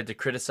film. decided to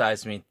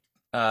criticize me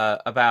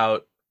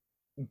about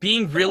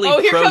being really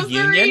Here comes the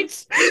pro-union.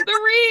 reach.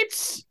 The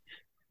reach.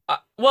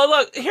 Well,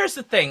 look, here's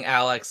the thing,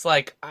 Alex.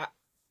 Like,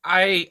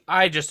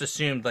 I just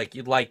assumed, like,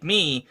 you like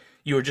me,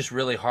 you were just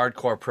really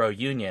hardcore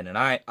pro-union, and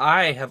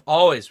I have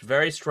always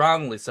very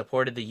strongly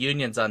supported the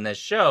unions on this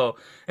show,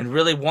 and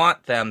really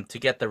want them to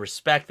get the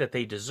respect that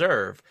they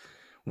deserve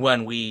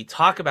when we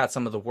talk about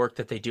some of the work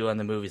that they do on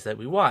the movies that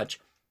we watch.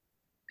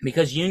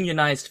 Because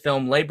unionized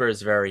film labor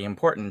is very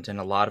important, and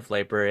a lot of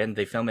labor in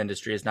the film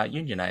industry is not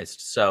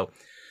unionized. So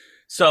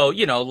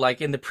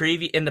like in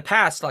the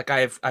past, like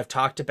I've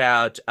talked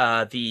about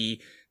the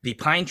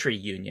pine tree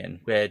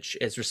union, which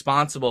is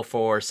responsible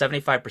for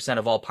 75%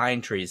 of all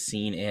pine trees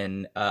seen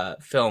in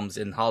films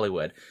in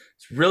Hollywood.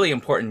 It's a really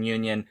important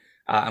union.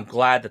 I'm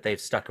glad that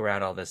they've stuck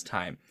around all this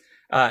time.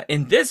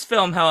 In this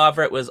film,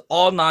 however, it was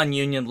all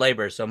non-union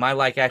labor, so my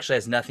like actually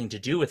has nothing to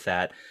do with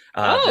that.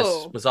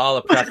 This was all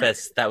a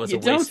preface that was You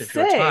a don't waste of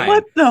your say. time.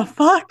 What the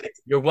fuck?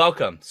 You're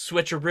welcome.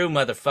 Switcheroo,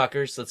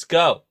 motherfuckers. Let's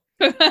go.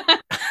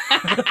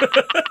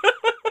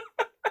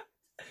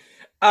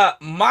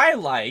 My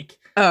like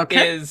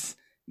Okay. is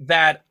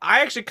that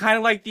I actually kind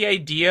of like the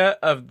idea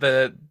of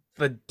the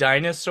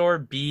dinosaur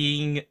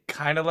being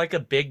kind of like a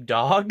big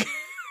dog.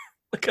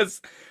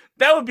 Because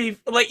that would be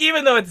like,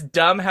 even though it's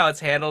dumb how it's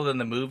handled in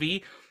the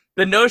movie,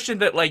 the notion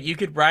that like you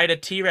could ride a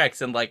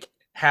T-Rex and like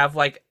have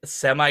like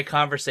semi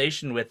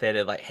conversation with it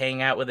and like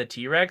hang out with a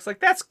T-Rex, like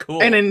that's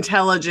cool. An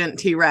intelligent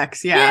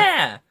T-Rex, yeah.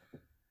 Yeah.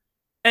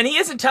 And he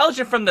is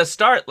intelligent from the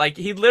start. Like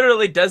he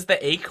literally does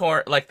the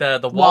acorn, like the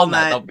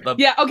walnut.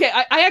 Yeah, okay.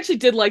 I actually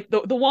did like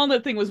the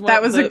walnut thing was one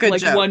That was a good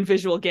like joke. one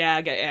visual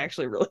gag I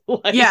actually really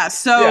liked. Yeah,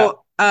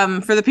 so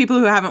for the people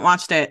who haven't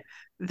watched it,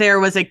 there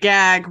was a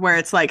gag where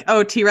it's like,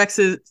 oh, T-Rex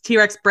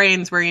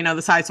brains were,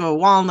 the size of a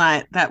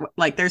walnut, that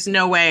like there's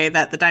no way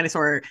that the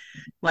dinosaur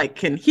like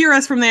can hear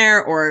us from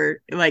there, or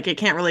like it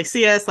can't really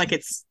see us, like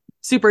it's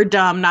super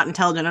dumb, not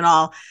intelligent at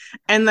all.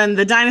 And then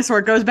the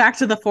dinosaur goes back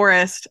to the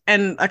forest,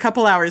 and a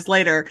couple hours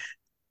later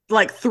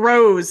like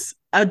throws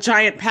a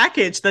giant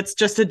package that's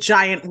just a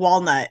giant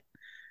walnut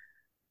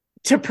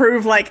to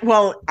prove like,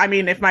 well, I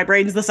mean, if my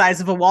brain's the size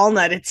of a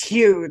walnut, it's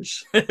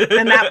huge.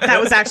 And that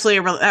was actually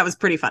that was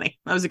pretty funny.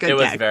 That was a good It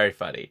gag. was very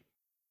funny.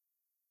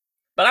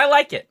 But I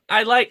like it.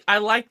 I like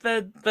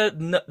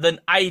the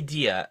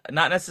idea,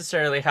 not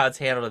necessarily how it's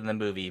handled in the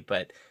movie,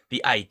 but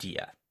the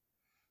idea.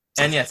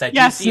 And yes, I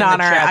do see in the Nonner,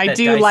 chat I that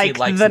do Dicey like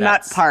likes the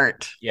nuts. nut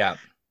part. Yeah.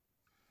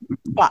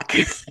 Fuck.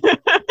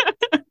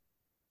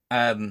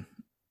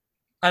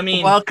 I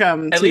mean,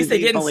 welcome. at least they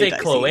didn't Bully say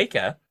Dicey.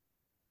 cloaca.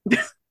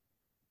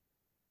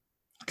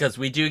 Because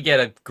we do get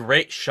a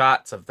great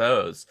shots of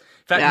those.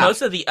 In fact,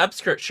 most of the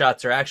upskirt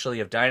shots are actually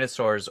of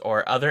dinosaurs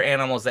or other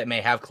animals that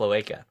may have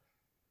cloaca.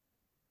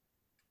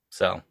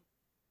 So.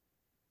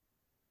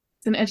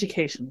 It's an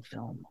educational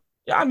film.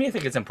 Yeah, I mean, I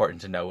think it's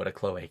important to know what a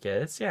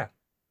cloaca is. Yeah.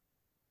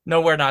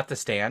 Know where not to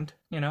stand,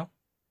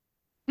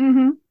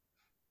 Mm-hmm.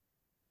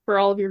 For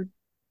all of your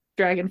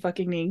dragon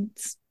fucking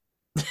needs.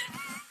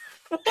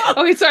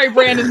 Okay, sorry,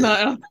 Brandon's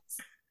not.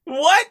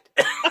 What?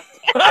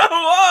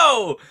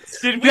 Whoa!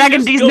 Did we Dragon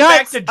just D's go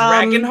back nuts. to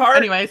Dragonheart?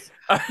 Anyways.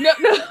 No.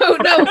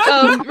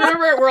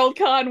 Remember at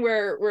Worldcon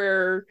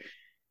where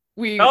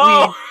we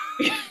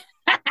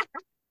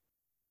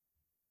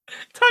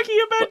talking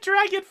about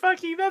dragon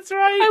fucking, that's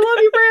right. I love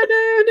you,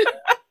 Brandon.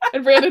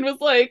 And Brandon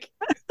was like,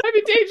 I'm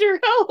in danger,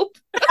 help.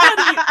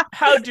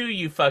 How do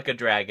you fuck a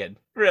dragon?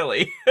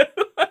 Really?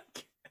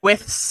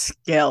 With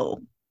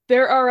skill.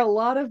 There are a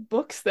lot of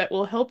books that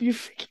will help you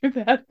figure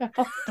that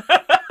out.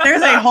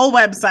 There's a whole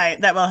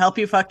website that will help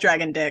you fuck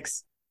dragon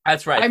dicks.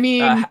 That's right. I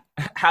mean,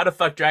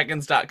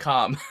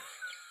 howtofuckdragons.com.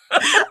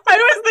 I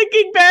was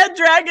thinking bad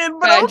dragon,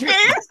 but okay.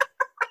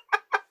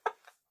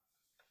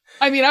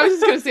 I mean, I was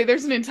just going to say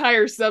there's an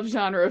entire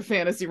subgenre of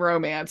fantasy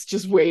romance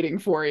just waiting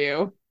for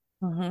you.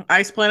 Mm-hmm.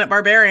 Ice Planet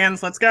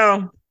Barbarians, let's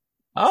go.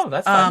 Oh,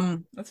 that's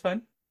fun. That's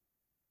fun.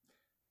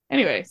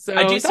 Anyway, so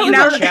I do see in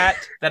the chat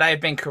that I have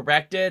been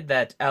corrected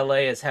that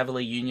LA is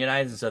heavily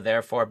unionized, and so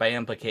therefore, by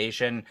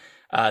implication,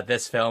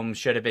 this film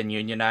should have been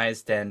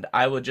unionized. And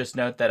I will just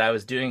note that I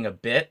was doing a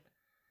bit,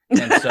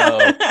 and so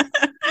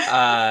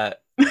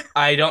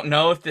I don't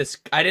know if this.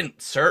 I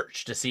didn't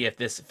search to see if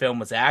this film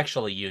was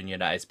actually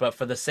unionized, but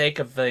for the sake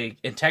of the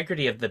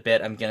integrity of the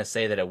bit, I'm going to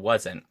say that it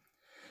wasn't,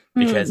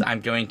 because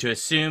I'm going to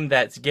assume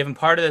that given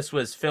part of this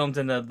was filmed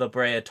in the La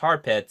Brea tar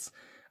pits,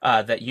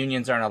 that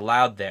unions aren't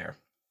allowed there.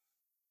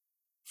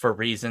 For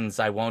reasons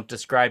I won't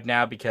describe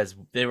now, because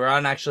they were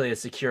on actually a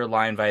secure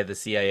line via the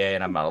CIA,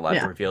 and I'm not allowed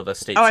to reveal the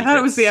state secrets. I thought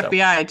it was the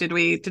FBI. Did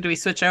we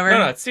switch over?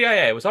 No, it's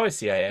CIA. It was always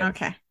CIA.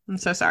 Okay. I'm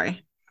so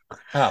sorry.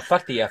 Oh,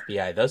 fuck the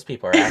FBI. Those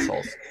people are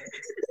assholes.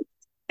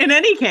 In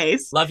any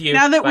case, love you.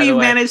 Now that we've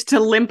managed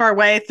to limp our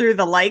way through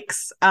the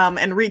likes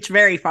and reach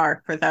very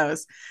far for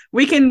those,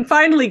 we can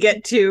finally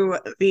get to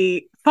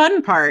the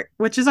fun part,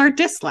 which is our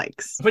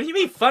dislikes. What do you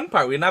mean fun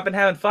part? We've not been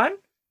having fun?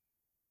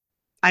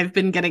 I've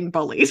been getting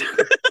bullied.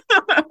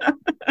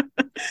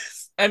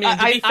 I mean,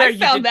 to be fair, I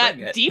found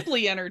that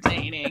deeply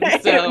entertaining.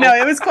 So no,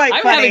 it was quite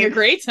I'm funny. having a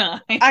great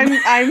time.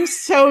 I'm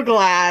so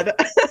glad.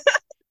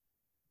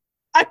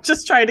 I'm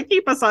just trying to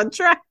keep us on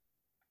track.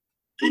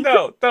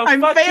 No,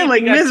 I'm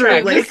failing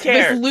miserably.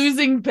 This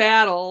losing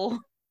battle,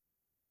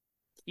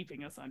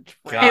 keeping us on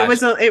track. Gosh. It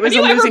was a losing battle. Have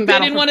you ever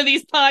been in one of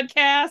these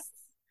podcasts?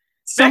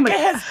 Becca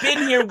has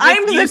been here with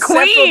I'm you the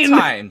queen. several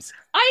times.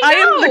 I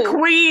am the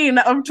queen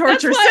of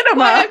torture cinema.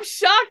 Why I'm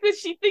shocked that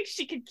she thinks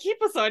she can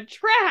keep us on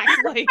track.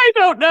 Like, I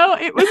don't know.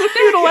 It was a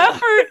futile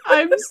effort.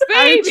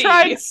 I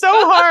tried so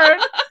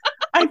hard.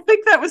 I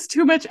think that was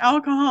too much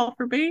alcohol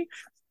for me.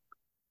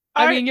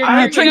 I mean,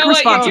 drink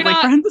responsibly,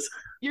 friends.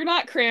 You're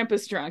not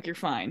Krampus drunk. You're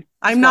fine.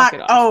 I'm not.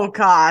 Oh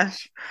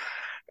gosh,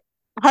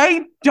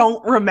 I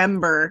don't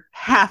remember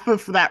half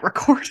of that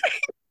recording.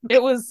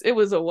 It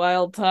was a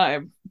wild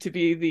time to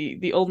be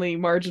the only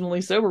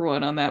marginally sober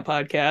one on that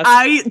podcast.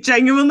 I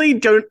genuinely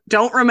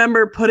don't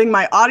remember putting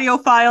my audio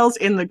files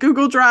in the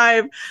Google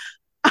Drive.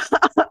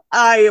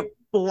 I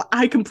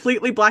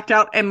completely blacked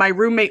out, and my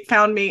roommate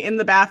found me in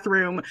the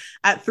bathroom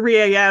at 3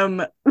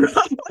 a.m.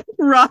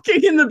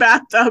 rocking in the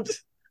bathtub.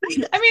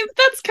 I mean,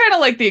 that's kind of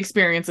like the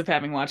experience of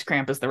having watched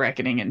Krampus the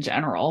Reckoning in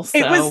general.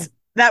 So.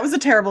 That was a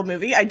terrible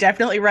movie. I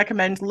definitely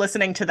recommend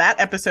listening to that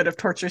episode of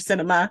Torture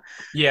Cinema.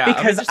 Yeah,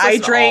 because I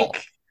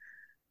drank.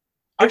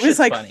 It was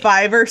like funny.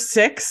 5 or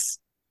 6,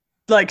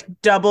 like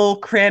double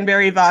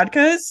cranberry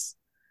vodkas.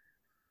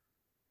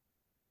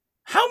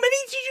 How many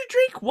did you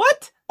drink?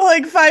 What?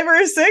 Like 5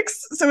 or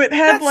 6. So it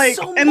had That's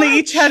so and much. They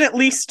each had at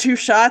least 2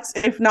 shots,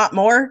 if not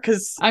more.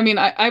 Because I mean,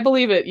 I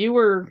believe it. You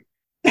were.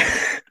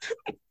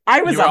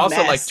 I was you were also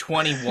mess. like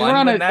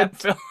 21 when that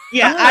film.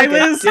 Yeah, I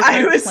was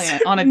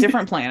on a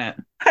different planet.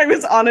 I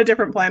was on a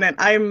different planet.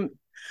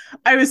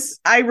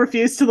 I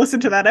refused to listen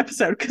to that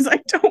episode because I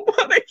don't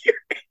want to hear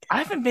it. I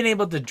haven't been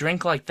able to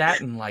drink like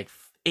that in like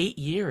 8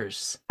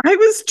 years. I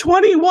was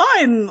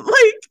 21,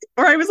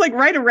 or I was like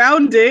right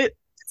around it.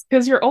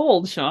 Because you're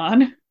old,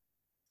 Shaun.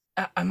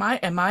 Am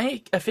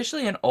I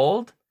officially an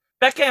old?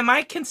 Becca, am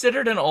I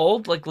considered an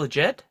old, like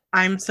legit?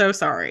 I'm so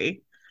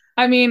sorry.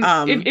 I mean,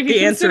 if you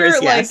the answer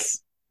is yes.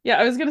 Yeah,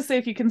 I was gonna say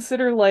if you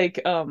consider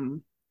like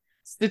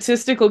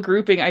statistical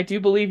grouping, I do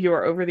believe you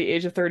are over the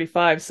age of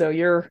 35, so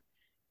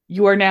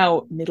you are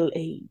now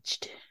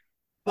middle-aged.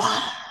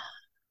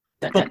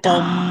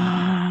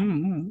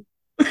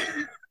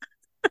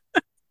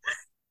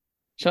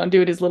 Shaun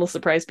doing his little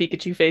surprise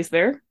Pikachu face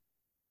there.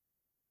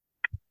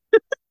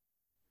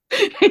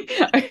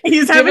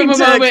 He's having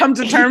to come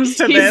to terms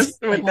to this.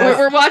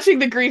 We're watching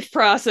the grief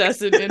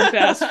process and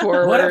fast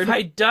forward. What have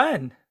I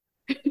done?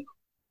 Okay.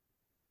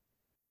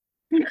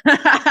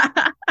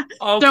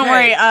 Don't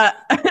worry.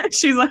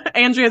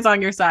 Andrea's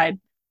on your side.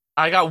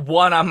 I got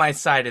 1 on my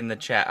side in the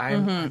chat.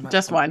 I'm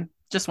just one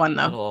though. A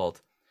little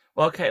old.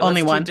 Well, okay,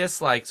 only let's 1 do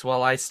dislikes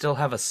while I still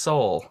have a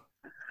soul.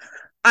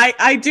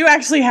 I do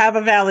actually have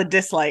a valid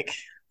dislike.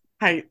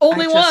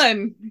 Only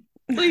 1,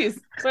 please,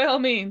 by all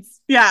means.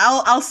 Yeah,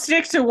 I'll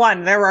stick to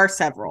 1. There are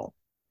several.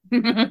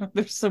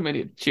 There's so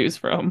many to choose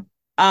from.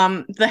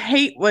 The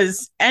hate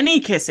was any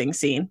kissing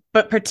scene,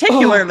 but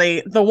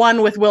particularly the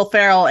one with Will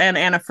Ferrell and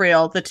Anna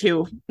Friel, the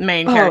two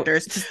main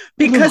characters,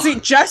 because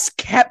it just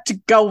kept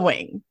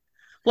going.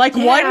 Like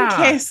one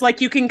kiss,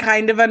 like you can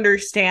kind of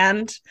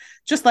understand,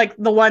 just like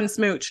the one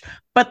smooch,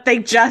 but they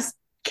just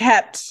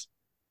kept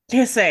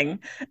kissing.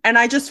 And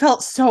I just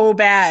felt so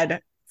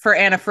bad for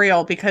Anna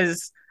Friel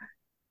because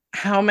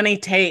how many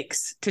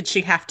takes did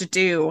she have to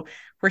do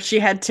where she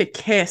had to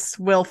kiss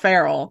Will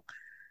Ferrell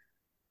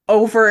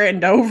over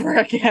and over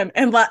again,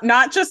 and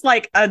not just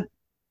like a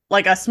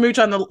smooch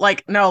on the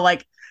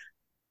like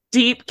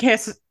deep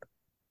kiss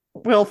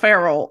Will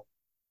Ferrell.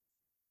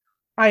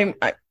 I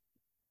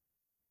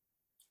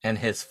And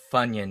his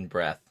Funyun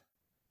breath.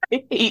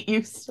 hate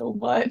you so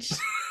much.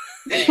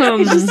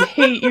 I just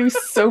hate you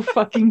so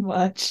fucking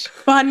much.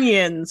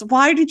 Funyuns.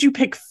 Why did you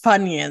pick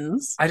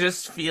Funyuns? I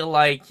just feel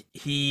like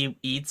he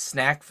eats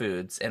snack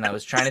foods, and I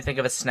was trying to think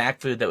of a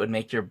snack food that would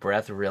make your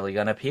breath really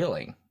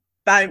unappealing.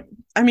 I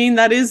mean,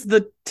 that is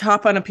the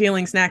top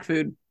unappealing snack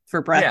food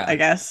for breath, I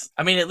guess.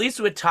 I mean, at least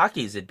with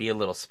Takis, it'd be a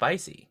little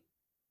spicy.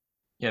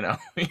 You know,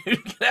 you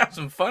could have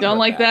some fun. Don't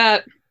like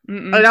that.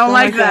 I don't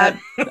like that.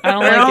 I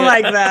don't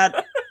like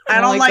that. I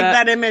don't like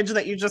that image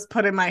that you just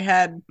put in my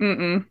head.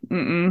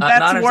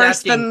 That's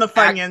worse than the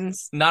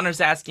Funyuns. Nanner's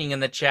asking in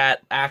the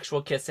chat,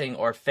 actual kissing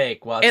or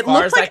fake? Well, it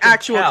looked like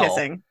actual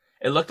kissing.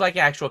 It looked like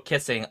actual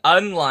kissing,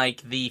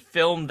 unlike the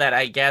film that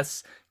I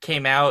guess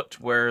came out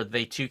where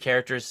the two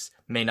characters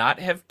may not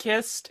have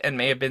kissed and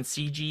may have been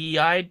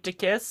CGI'd to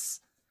kiss.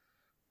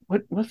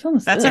 What film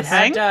is that? That's a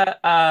thing?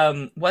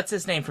 Had, what's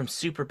his name from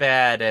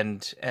Superbad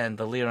and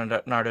the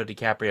Leonardo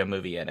DiCaprio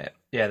movie in it?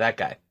 Yeah, that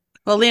guy.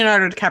 Well,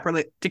 Leonardo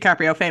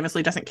DiCaprio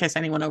famously doesn't kiss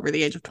anyone over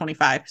the age of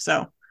 25,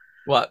 so.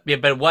 Well, yeah,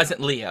 but it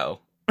wasn't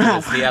Leo. It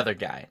was the other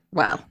guy.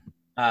 Wow.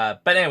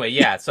 But anyway,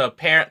 yeah, so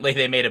apparently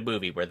they made a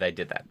movie where they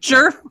did that.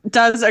 Sure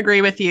does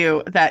agree with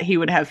you that he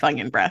would have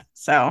Funyun breath,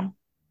 so.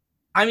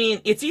 I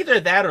mean, it's either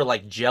that or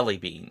like jelly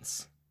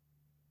beans.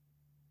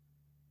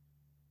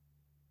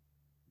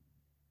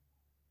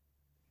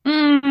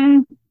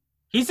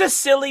 He's a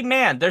silly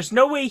man. There's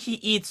no way he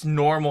eats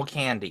normal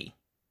candy.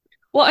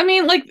 Well, I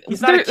mean, like,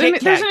 he's not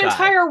there's an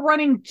entire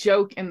running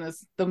joke in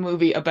the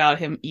movie about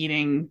him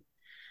eating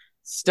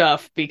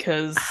stuff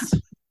because,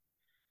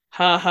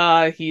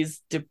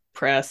 he's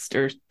depressed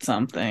or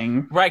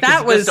something. Right,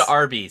 because he goes to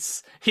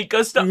Arby's. He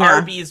goes to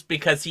Arby's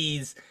because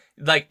he's,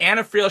 like,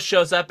 Anna Friel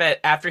shows up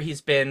after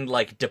he's been,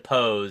 like,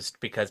 deposed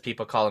because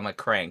people call him a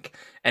crank.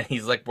 And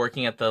he's, like,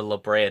 working at the La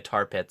Brea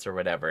tar pits or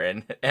whatever.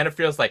 And Anna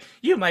Friel's like,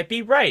 you might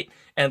be right.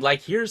 And,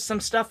 like, here's some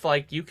stuff,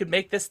 like, you could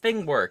make this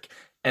thing work.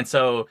 And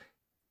so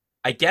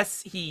I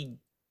guess he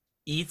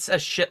eats a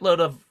shitload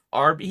of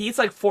Arby's. He eats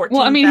like 14,000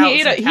 Well, I mean, he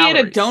ate a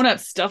calories. donut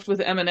stuffed with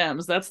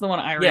M&Ms. That's the one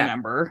I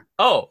remember.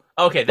 Oh,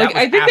 okay. That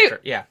like, was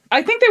after.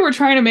 I think they were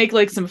trying to make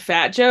like some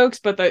fat jokes,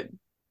 but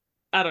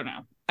I don't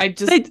know. I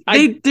didn't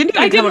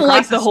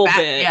like the whole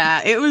bit.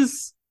 Yeah, it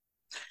was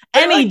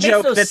any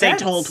joke that they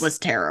told was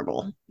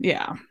terrible.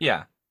 Yeah.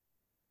 Yeah.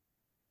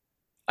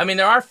 I mean,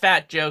 there are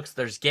fat jokes,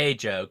 there's gay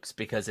jokes,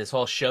 because his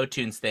whole show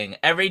tunes thing.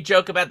 Every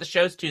joke about the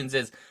show tunes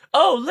is,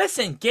 oh,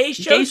 listen, gay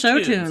show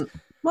tunes.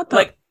 What the?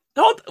 Like,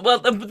 well,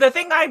 the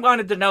thing I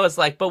wanted to know is,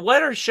 like, but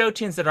what are show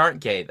tunes that aren't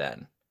gay,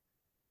 then?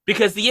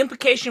 Because the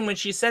implication when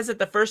she says it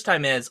the first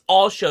time is,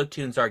 all show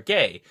tunes are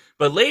gay.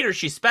 But later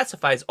she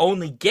specifies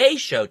only gay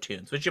show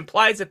tunes, which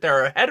implies that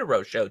there are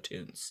hetero show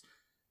tunes.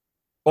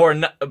 Or,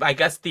 I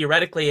guess,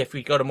 theoretically, if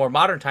we go to more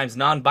modern times,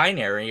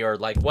 non-binary, or,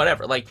 like,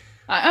 whatever. Like,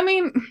 I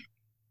mean...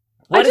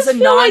 What is a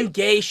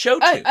non-gay show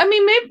tune? I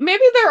mean,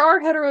 maybe there are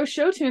hetero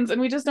show tunes,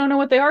 and we just don't know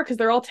what they are because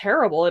they're all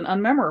terrible and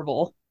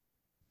unmemorable.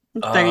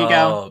 There you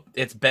go.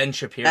 It's Ben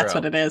Shapiro. That's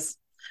what it is.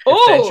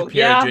 It's Ben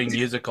Shapiro doing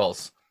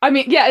musicals. I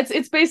mean, yeah,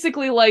 it's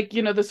basically like,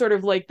 you know, the sort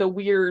of like the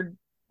weird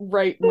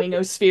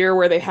right-wingosphere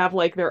where they have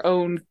like their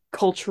own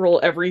cultural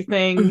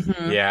everything.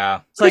 Mm-hmm.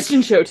 Yeah. It's Christian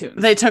like, show tunes.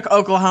 They took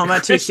Oklahoma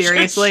too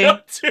seriously.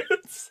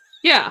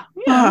 Yeah.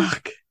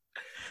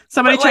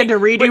 Somebody tried to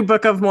redo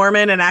Book of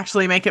Mormon and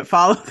actually make it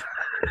follow.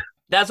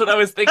 That's what I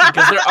was thinking,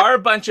 because there are a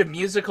bunch of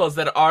musicals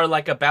that are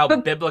like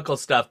about biblical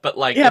stuff, but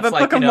like yeah, it's but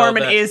like, Book of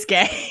Mormon is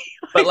gay.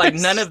 But like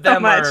none of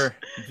them are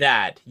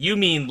that. You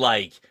mean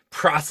like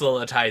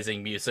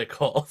proselytizing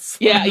musicals?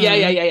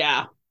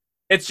 Yeah.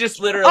 It's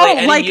just literally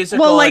any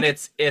musical, and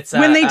it's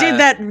when they did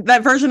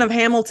that version of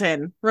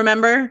Hamilton.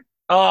 Remember?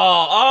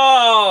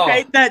 Oh,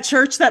 right, that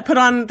church that put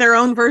on their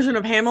own version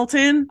of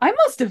Hamilton. I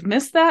must have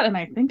missed that, and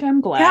I think I'm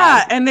glad.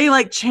 Yeah, and they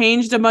like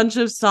changed a bunch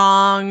of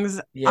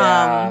songs.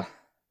 Yeah.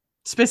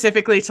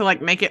 Specifically to like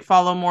make it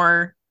follow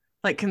more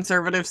like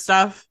conservative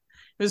stuff.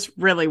 It was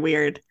really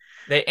weird.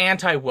 They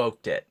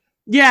anti-woked it.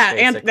 Yeah,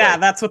 and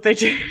that's what they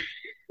did.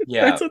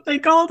 Yeah. That's what they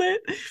called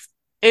it.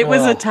 It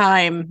was a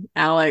time,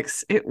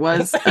 Alex. It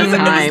was a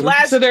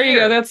time. So there you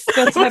go. That's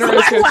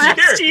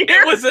last year.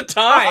 It was a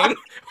time.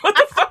 What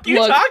the fuck are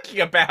you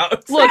talking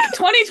about? Look,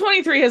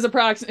 2023 has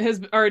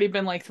already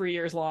been like 3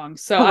 years long.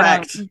 So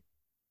correct.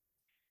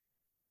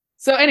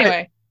 So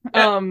anyway,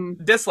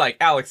 dislike,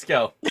 Alex,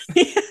 go.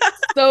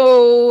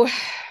 So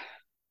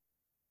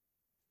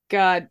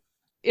God,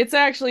 it's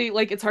actually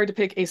like it's hard to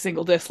pick a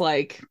single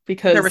dislike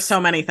There were so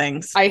because many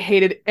things. I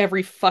hated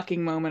every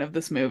fucking moment of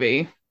this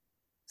movie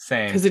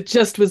Same. because it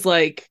just was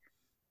like,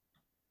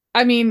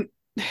 I mean,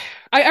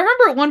 I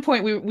remember at one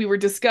point we were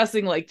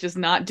discussing like just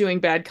not doing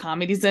bad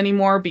comedies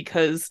anymore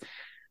because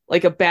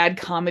like a bad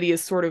comedy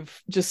is sort of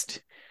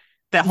just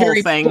The whole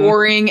very thing.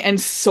 boring and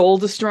soul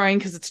destroying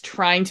because it's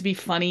trying to be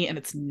funny and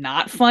it's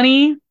not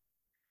funny.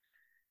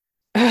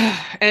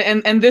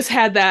 And this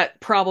had that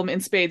problem in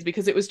spades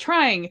because it was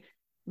trying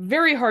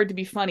very hard to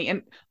be funny.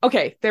 And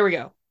okay, there we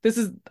go. This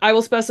is I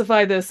will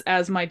specify this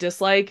as my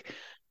dislike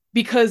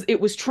because it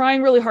was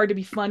trying really hard to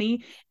be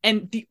funny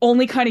and the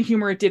only kind of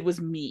humor it did was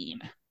mean.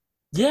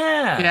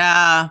 Yeah.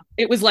 Yeah.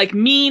 It was like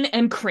mean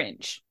and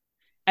cringe.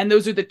 And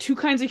those are the two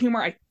kinds of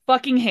humor I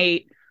fucking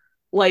hate.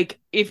 Like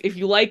if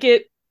you like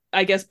it,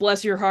 I guess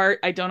bless your heart.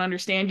 I don't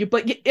understand you,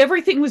 but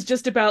everything was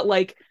just about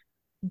like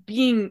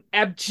being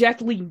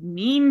abjectly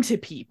mean to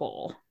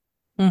people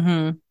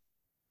Mm-hmm.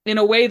 in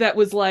a way that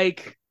was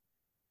like,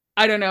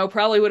 I don't know,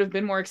 probably would have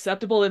been more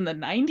acceptable in the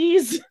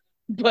 90s.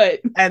 But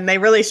And they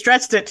really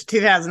stretched it to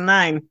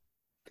 2009.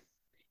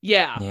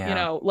 yeah,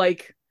 Yeah.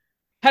 like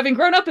having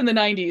grown up in the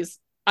 90s,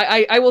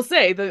 I will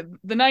say the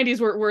 90s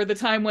were the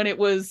time when it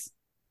was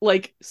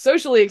like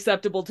socially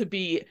acceptable to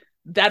be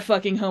that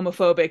fucking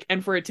homophobic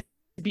and for it to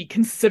be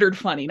considered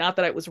funny. Not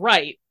that I was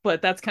right,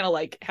 but that's kind of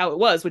like how it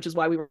was, which is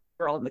why we were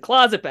all in the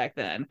closet back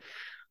then.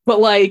 But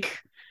like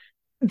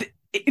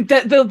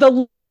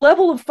the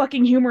level of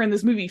fucking humor in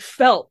this movie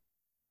felt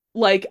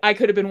like I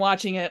could have been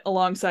watching it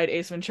alongside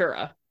Ace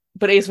Ventura.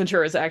 But Ace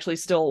Ventura is actually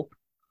still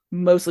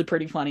mostly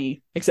pretty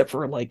funny, except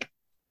for like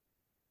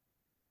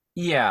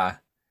Yeah.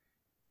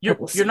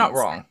 couple You're not scenes.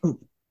 wrong.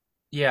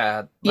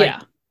 Yeah.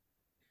 Like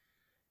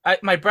Yeah.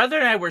 my brother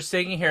and I were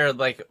sitting here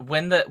like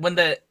when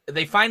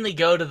they finally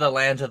go to the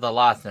land of the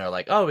lost and they're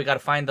like, oh, we got to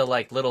find the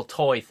like little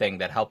toy thing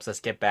that helps us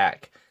get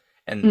back,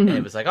 and it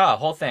Mm-hmm. was like, oh, a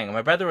whole thing. And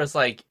my brother was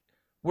like,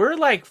 we're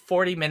like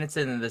 40 minutes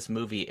into this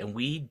movie and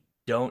we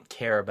don't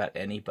care about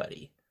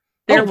anybody.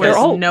 There They're was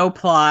all no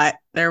plot.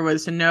 There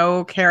was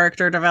no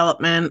character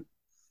development.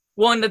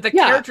 Well, and the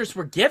yeah. characters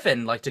were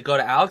given, like to go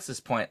to Alex's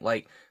point,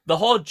 like the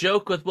whole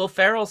joke with Will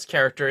Ferrell's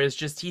character is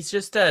just he's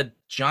just a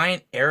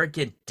giant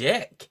arrogant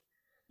dick.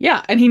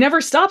 Yeah, and he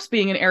never stops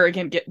being an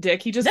arrogant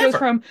dick. He just goes Never.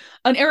 from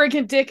an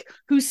arrogant dick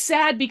who's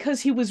sad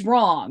because he was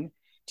wrong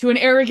to an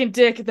arrogant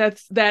dick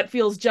that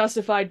feels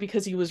justified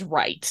because he was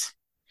right.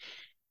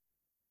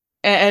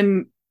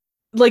 And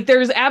like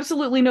there's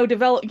absolutely no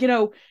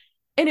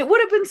and it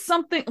would have been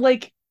something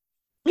like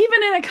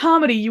even in a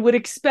comedy you would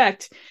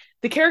expect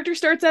the character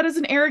starts out as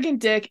an arrogant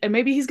dick and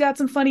maybe he's got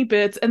some funny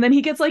bits and then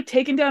he gets like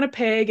taken down a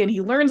peg and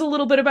he learns a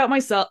little bit about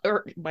himself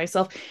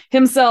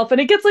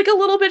and it gets like a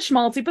little bit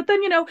schmaltzy but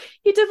then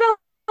he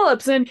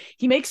develops and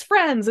he makes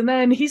friends and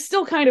then he's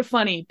still kind of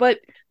funny but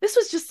this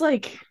was just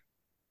like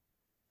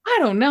I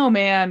don't know,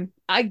 man.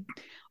 I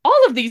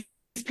all of these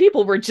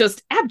people were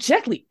just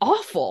abjectly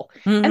awful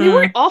and they Mm-hmm.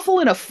 weren't awful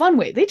in a fun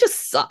way, they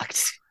just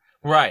sucked.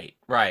 Right,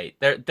 right.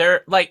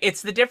 They're like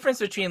it's the difference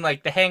between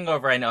like The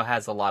Hangover I know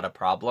has a lot of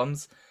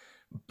problems,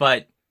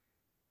 but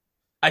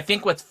I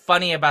think what's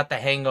funny about The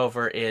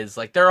Hangover is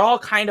like they're all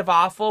kind of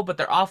awful, but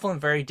they're awful in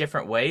very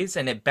different ways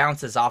and it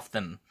bounces off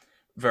them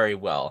very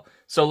well.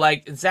 So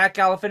like Zach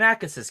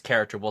Galifianakis'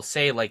 character will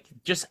say like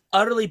just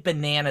utterly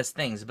bananas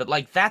things, but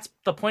like that's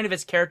the point of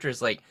his character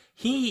is like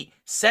he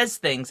says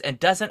things and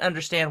doesn't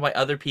understand why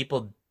other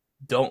people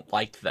don't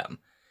like them.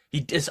 He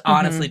just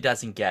honestly Mm-hmm.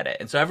 doesn't get it.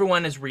 And so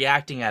everyone is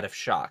reacting out of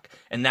shock.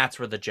 And that's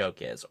where the joke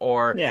is.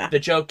 Or Yeah. the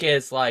joke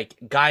is like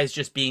guys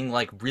just being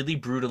like really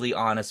brutally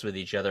honest with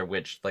each other,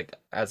 which like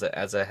as a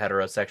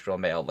heterosexual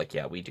male, like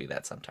yeah, we do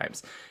that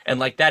sometimes. And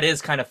like that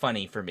is kind of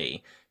funny for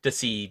me to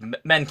see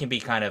men can be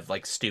kind of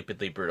like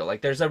stupidly brutal.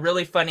 Like there's a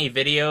really funny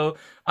video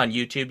on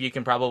YouTube you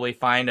can probably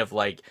find of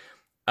like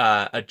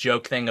a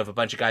joke thing of a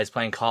bunch of guys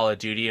playing Call of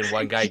Duty, and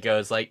one guy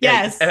goes like,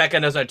 "Yeah, Yes. that guy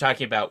knows what I'm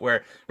talking about."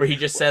 Where he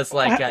just says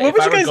like, What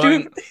would you guys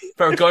do? if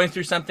I were going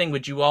through something,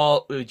 would you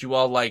all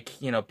like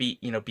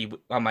be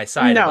on my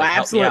side No, and like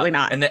help me out?" absolutely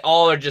not. And they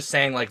all are just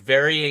saying like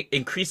very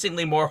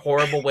increasingly more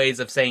horrible ways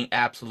of saying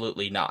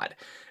absolutely not.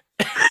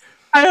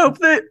 I hope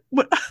that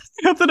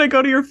I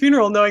go to your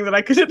funeral knowing that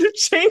I could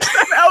change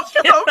that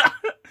outcome.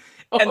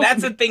 And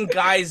that's the thing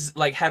guys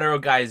like hetero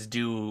guys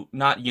do,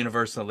 not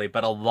universally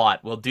but a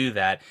lot will do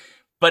that.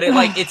 But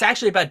it's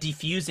actually about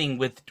diffusing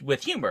with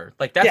humor.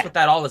 Like that's Yeah. what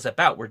that all is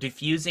about. We're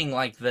diffusing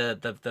like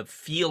the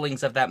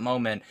feelings of that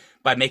moment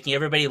by making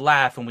everybody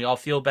laugh and we all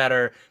feel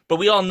better. But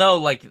we all know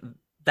like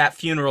that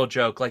funeral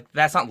joke, like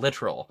that's not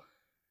literal.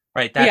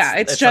 Right? Yeah,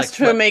 it's just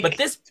like, to make. But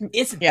this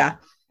isn't Yeah.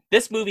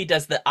 this movie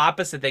does the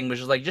opposite thing, which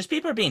is like just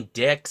people are being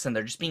dicks and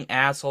they're just being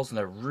assholes and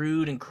they're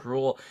rude and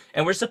cruel,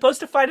 and we're supposed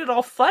to find it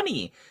all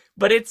funny,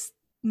 but it's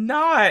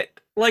not.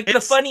 Like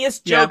the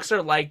funniest jokes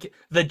are like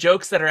the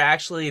jokes that are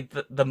actually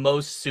the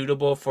most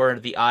suitable for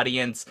the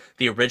audience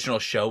the original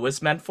show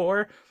was meant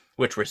for,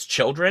 which was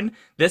children.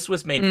 This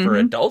was made for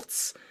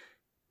adults.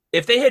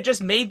 If they had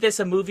just made this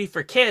a movie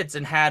for kids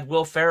and had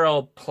Will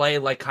Ferrell play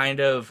like kind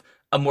of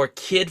a more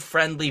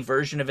kid-friendly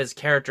version of his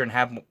character and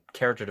have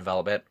character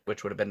development,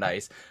 which would have been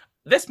nice,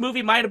 this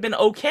movie might have been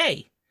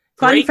okay.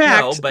 Fun Great,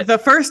 fact, no, but the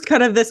first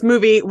cut of this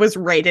movie was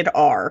rated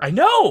R. I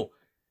know.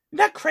 Isn't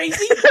that crazy?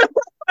 It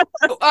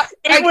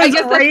was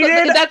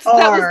rated that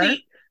R. was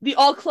the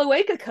all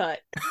cloaca cut.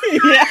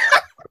 Yeah.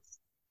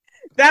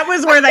 That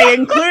was where they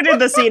included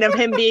the scene of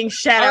him being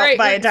shat out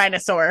by a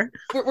dinosaur.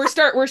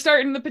 We're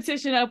starting the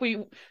petition up.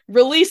 We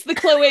release the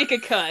cloaca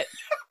cut.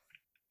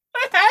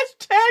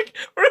 Hashtag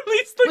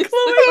release the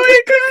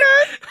cloaca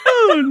cut.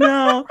 Oh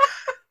no.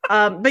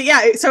 But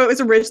yeah, so it was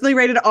originally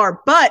rated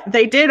R, but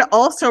they did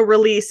also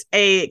release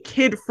a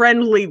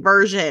kid-friendly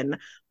version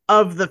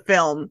of the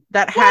film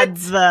that had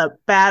the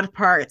bad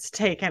parts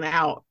taken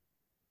out.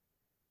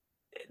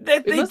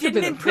 It must have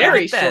been a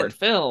very short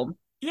film.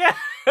 Yeah.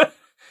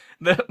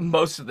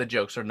 Most of the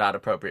jokes are not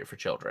appropriate for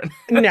children.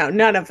 No,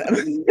 none of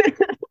them.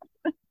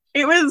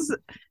 It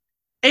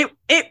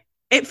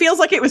feels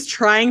like it was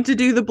trying to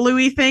do the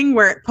Bluey thing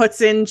where it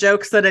puts in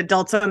jokes that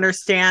adults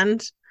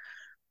understand,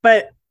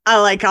 but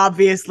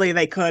obviously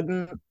they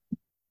couldn't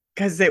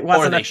because it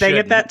wasn't a thing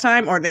at that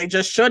time, or they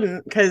just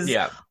shouldn't because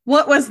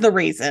what was the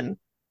reason?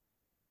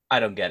 I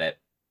don't get it.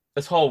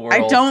 This whole world.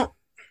 I don't.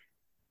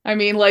 I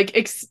mean, I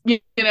just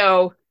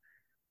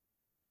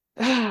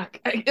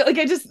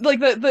like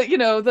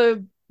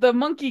the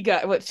monkey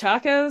guy. What,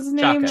 Chaka's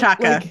name?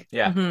 Chaka.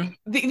 Yeah.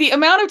 Mm-hmm. The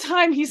amount of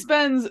time he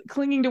spends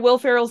clinging to Will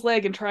Ferrell's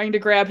leg and trying to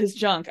grab his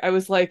junk, I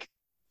was like,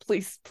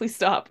 please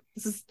stop.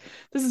 This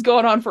is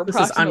going on for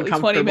approximately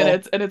 20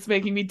 minutes, and it's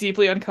making me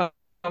deeply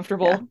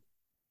uncomfortable.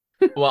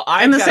 Yeah. Well,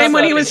 and the same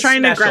when he was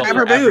trying to grab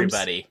her boobs.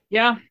 Everybody.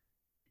 Yeah.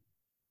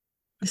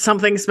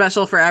 Something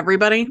special for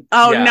everybody.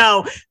 Oh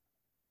no.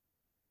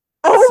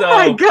 Oh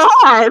my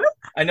god.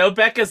 I know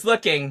Becca's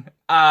looking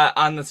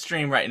on the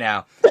stream right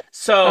now.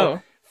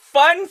 So,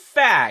 fun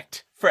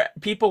fact for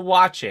people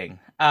watching.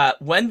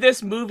 When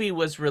this movie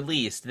was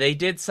released, they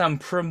did some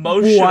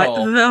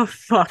promotional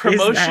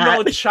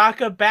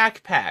Chaka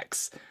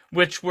backpacks,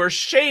 which were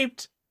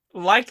shaped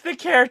like the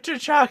character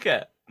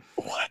Chaka.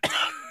 What?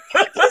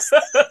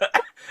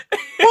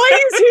 Why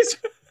is his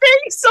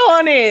face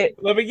on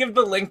it? Let me give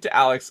the link to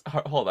Alex.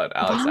 Hold on,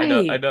 Alex. Why?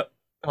 I know.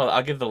 Hold on,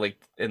 I'll give the link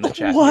in the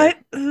chat. What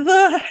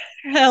the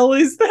hell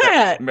is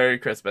that? Merry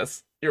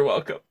Christmas. You're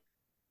welcome.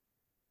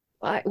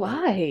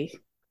 Why?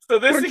 So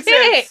this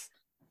exists.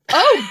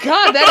 Oh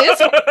god, that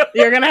is.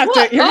 You're gonna have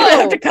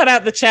to cut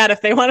out the chat if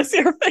they want to see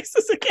our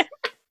faces again.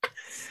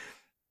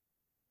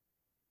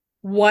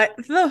 What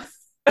the fuck?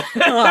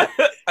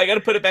 I gotta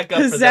put it back up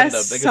for them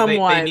though, because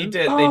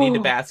they need to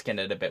bask in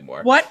it a bit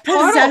more. What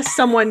possessed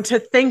someone to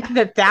think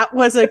that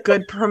was a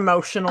good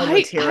promotional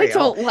material? I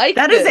don't like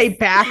that. This Is a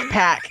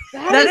backpack.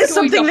 that is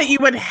something that you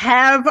would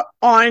have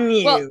on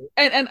you. Well,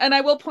 and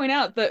I will point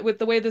out that with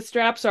the way the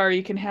straps are,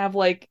 you can have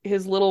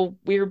his little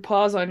weird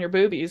paws on your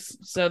boobies.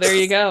 So there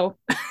you go.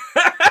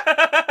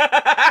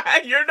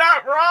 You're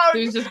not wrong.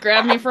 Dude just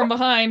grabbed me from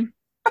behind.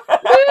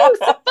 Woo,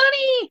 so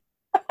funny.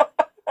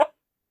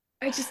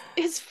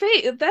 His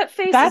face. That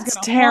face. That's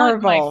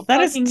terrible.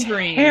 That is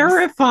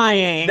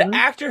terrifying. The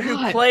actor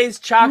who plays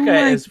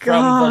Chaka is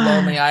from the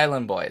Lonely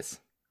Island Boys.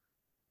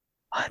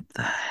 What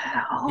the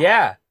hell?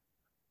 Yeah.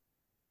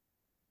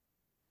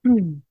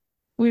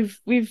 We've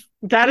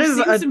that is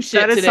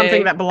today.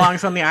 Something that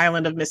belongs on the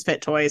island of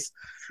misfit toys.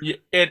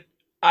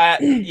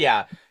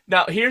 Yeah.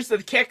 Now here's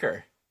the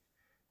kicker.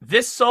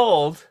 This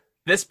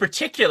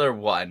particular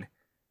one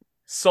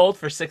sold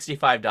for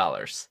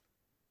 $65.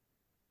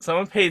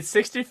 Someone paid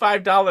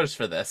 $65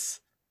 for this.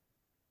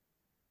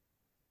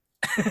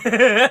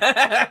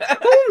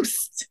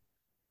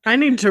 I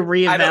need to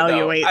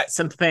reevaluate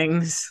some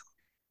things.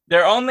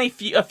 There are only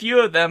a few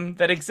of them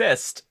that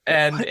exist,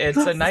 and it's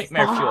a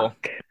nightmare fuel.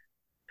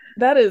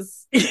 That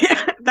is...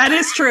 Yeah, that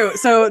is true.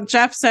 So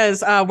Jeff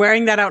says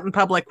wearing that out in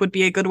public would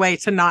be a good way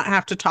to not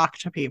have to talk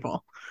to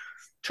people.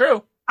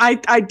 True.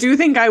 I do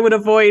think I would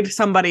avoid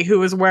somebody who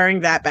was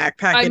wearing that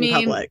backpack in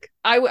public.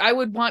 I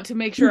would want to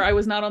make sure I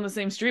was not on the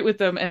same street with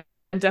them and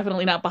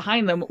definitely not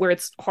behind them where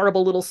its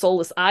horrible little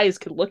soulless eyes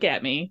could look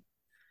at me.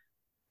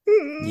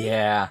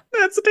 Yeah.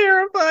 That's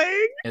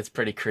terrifying. It's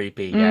pretty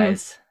creepy,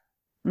 guys.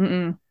 I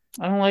don't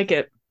like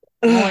it.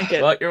 I don't like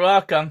it. Well, you're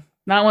welcome.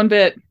 Not one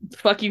bit.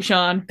 Fuck you,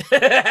 Shaun.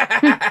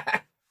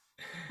 And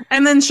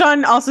then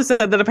Shaun also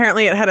said that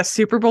apparently it had a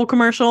Super Bowl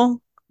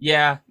commercial.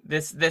 Yeah,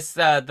 not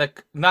the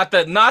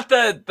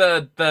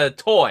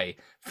toy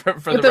for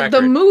the record.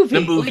 The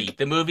movie.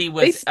 The movie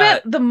was. They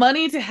spent the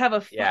money to have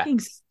a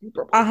fucking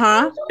Super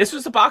Bowl. This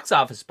was a box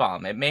office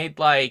bomb. It made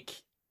I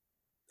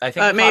think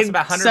it made cost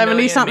about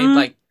 70 something. It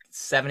made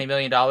 $70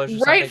 million or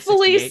something.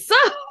 Rightfully so.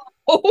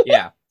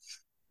 Yeah,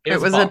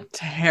 it was a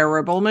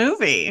terrible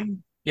movie.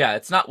 Yeah,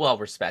 it's not well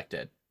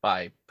respected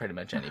by pretty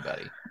much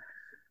anybody.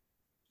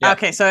 Yep.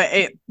 Okay, so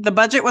the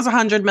budget was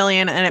 $100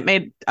 million, and it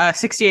made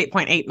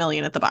 $68.8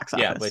 million at the box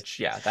office.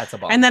 That's a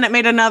bomb. And then it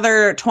made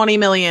another $20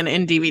 million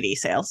in DVD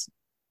sales.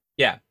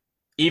 Yeah,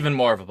 even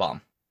more of a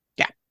bomb.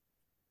 Yeah.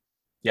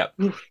 Yep.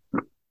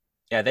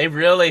 Yeah, they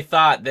really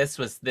thought this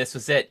was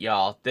it,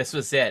 y'all. This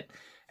was it.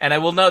 And I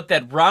will note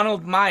that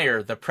Ronald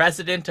Meyer, the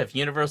president of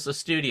Universal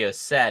Studios,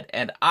 said,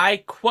 and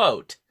I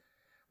quote,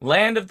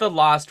 "Land of the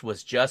Lost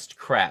was just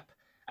crap.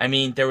 I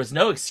mean, there was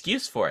no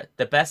excuse for it.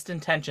 The best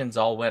intentions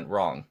all went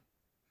wrong."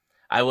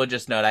 I will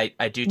just note, I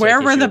do take Where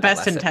were issue the with best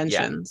lesson.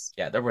 intentions?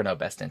 Yeah, there were no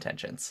best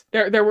intentions.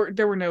 There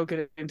were no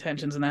good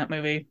intentions in that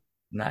movie.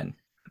 None.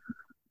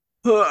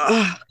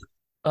 Ugh.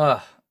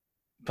 Ugh.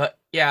 But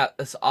yeah,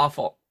 it's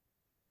awful.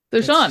 So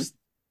It's Sean, just-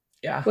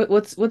 yeah.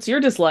 what's your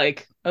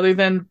dislike other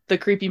than the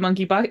creepy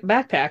monkey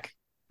backpack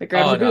that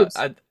grabs Oh your no, boobs?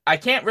 I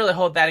can't really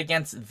hold that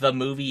against the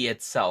movie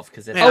itself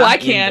because it's Oh, not I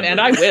in can, the and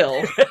I movie.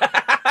 will.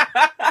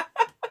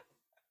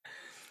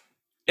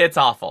 It's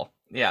awful.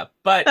 Yeah,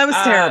 but That was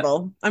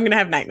terrible. I'm gonna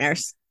have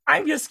nightmares.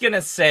 I'm just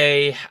gonna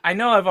say, I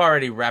know I've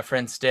already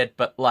referenced it,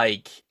 but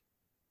like,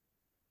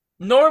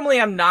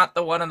 normally I'm not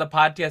the one on the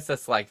podcast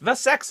that's like, the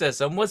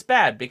sexism was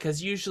bad,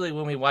 because usually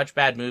when we watch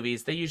bad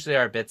movies, they usually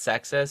are a bit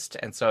sexist,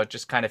 and so it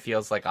just kind of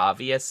feels like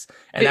obvious.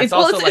 And that's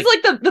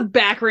It's like the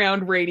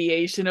background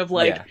radiation of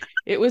like, yeah,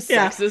 it was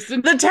Yeah. sexist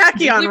and The tachyon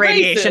deeply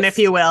radiation, racist. if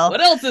you will.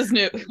 What else is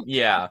new?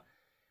 yeah.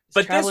 It's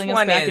But this traveling us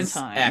one back in is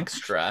time.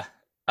 extra.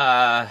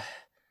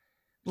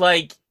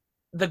 Like,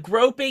 the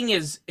groping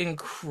is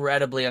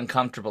incredibly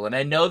uncomfortable, and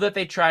I know that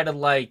they try to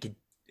like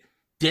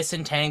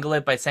disentangle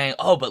it by saying,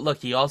 "Oh, but look,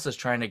 he also is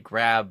trying to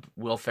grab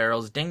Will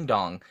Ferrell's ding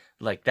dong."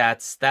 Like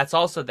that's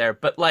also there,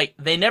 but like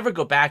they never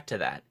go back to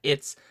that.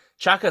 It's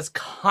Chaka's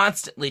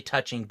constantly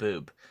touching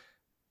boob,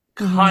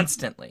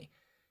 constantly,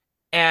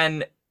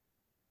 and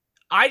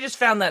I just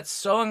found that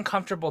so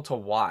uncomfortable to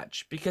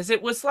watch because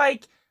it was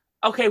like,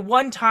 okay,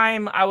 one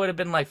time I would have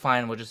been like,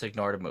 fine, we'll just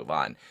ignore it and move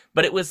on.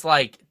 But it was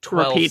like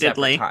 12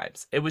 Repeatedly. separate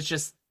times. It was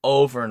just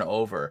over and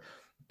over.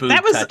 Boob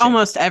That was touching.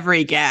 almost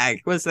every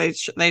gag. Was they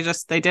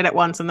did it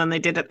once and then they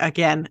did it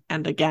again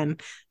and again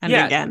and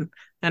Yeah. again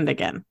and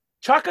again.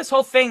 Chaka's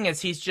whole thing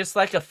is he's just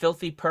like a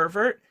filthy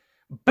pervert.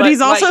 But he's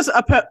like, also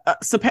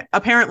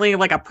apparently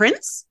like a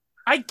prince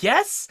I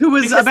guess, who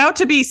was because about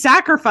to be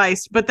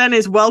sacrificed, but then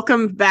is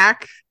welcomed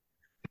back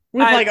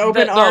with like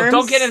open arms. No,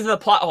 don't get into the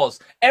plot holes.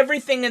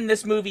 Everything in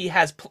this movie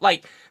has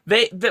what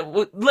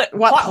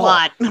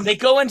plot? They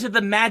go into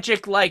the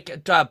magic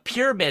like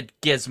pyramid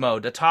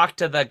gizmo to talk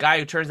to the guy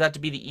who turns out to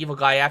be the evil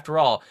guy after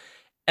all.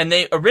 And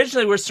they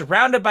originally were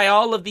surrounded by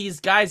all of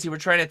these guys who were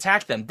trying to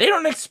attack them. They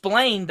don't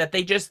explain that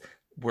they just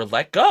were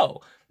let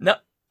go. No,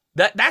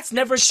 that's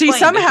never explained.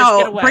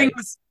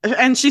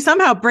 She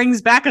somehow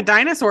brings back a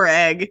dinosaur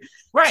egg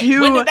right.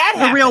 to When did that the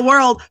happen? real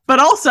world,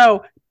 but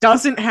also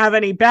doesn't have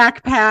any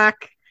backpack.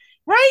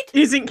 Right?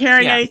 Isn't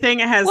carrying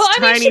anything. It has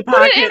tiny she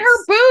pockets. put it in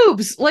her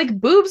boobs. Like,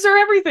 boobs are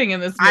everything in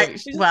this movie.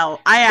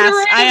 I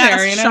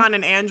asked Sean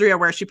and Andrea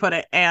where she put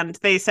it, and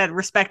they said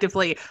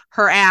respectively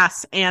her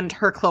ass and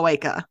her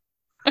cloaca.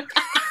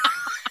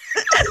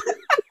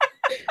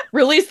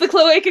 Release the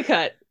cloaca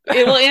cut.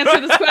 It will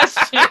answer this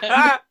question.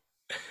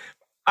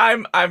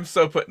 I'm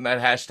so putting that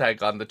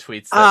hashtag on the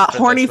tweets.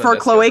 Horny for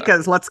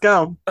cloacas. Let's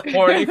go.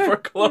 Horny for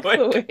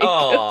cloaca. Cloacas.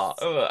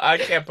 Oh, I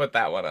can't put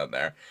that one on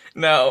there.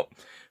 No.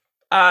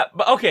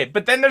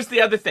 But then there's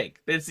the other thing.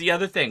 There's the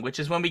other thing, which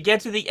is when we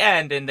get to the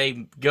end and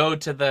they go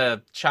to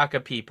the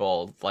Chaka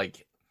people,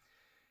 like,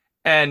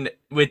 and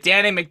with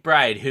Danny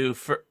McBride, who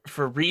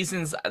for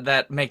reasons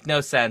that make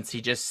no sense,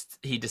 he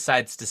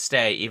decides to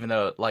stay, even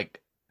though like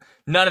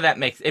none of that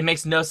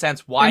makes no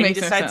sense why he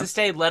decides to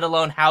stay, let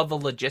alone how the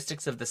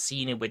logistics of the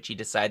scene in which he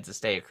decides to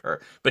stay occur.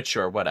 But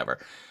sure, whatever.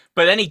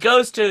 But then he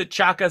goes to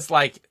Chaka's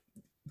like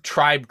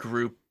tribe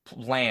group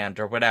land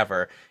or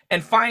whatever,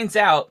 and finds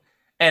out.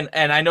 And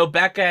I know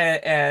Becca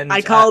and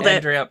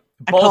Andrea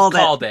both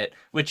called it,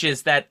 which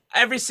is that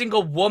every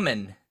single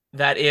woman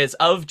that is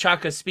of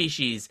Chaka's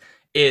species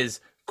is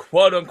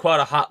quote unquote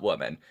a hot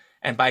woman.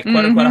 And by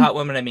quote unquote a hot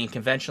woman, I mean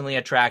conventionally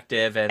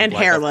attractive and like,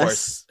 hairless. Of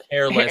course,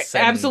 hairless.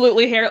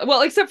 Absolutely hairless.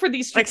 Well, except for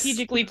these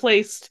strategically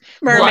placed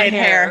mermaid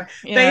hair.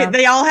 Yeah.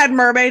 They all had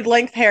mermaid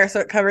length hair, so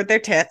it covered their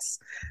tits.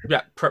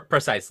 Yeah,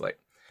 precisely.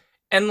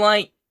 And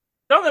like,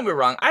 don't get me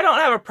wrong, I don't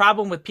have a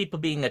problem with people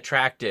being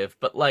attractive,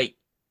 but like,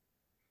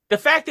 the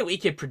fact that we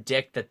could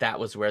predict that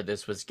was where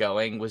this was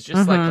going was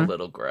just like a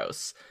little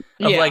gross.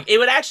 Like, it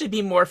would actually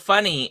be more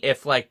funny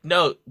if like,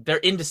 no, they're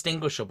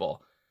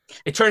indistinguishable.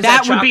 It turns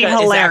out Chaka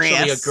is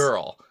actually a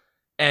girl.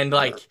 And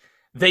like,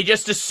 they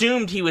just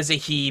assumed he was a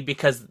he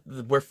because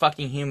we're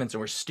fucking humans and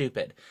we're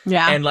stupid.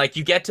 Yeah. And like,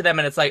 you get to them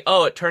and it's like,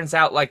 oh, it turns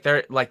out like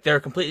they're like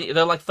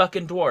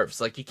fucking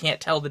dwarves. Like, you can't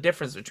tell the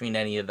difference between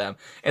any of them.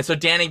 And so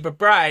Danny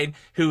McBride,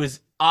 who is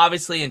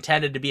obviously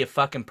intended to be a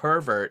fucking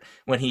pervert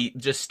when he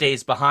just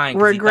stays behind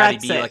because he thought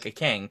he'd be like a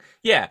king.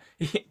 Yeah.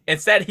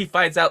 Instead, he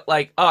finds out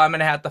like, oh, I'm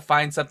going to have to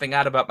find something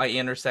out about my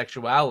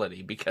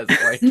intersexuality because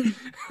like,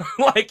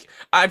 like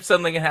I'm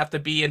suddenly going to have to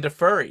be into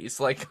furries,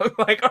 like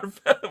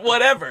or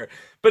whatever.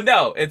 But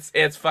no,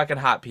 it's fucking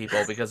hot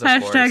people because of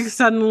hashtag course.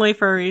 Suddenly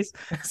furries.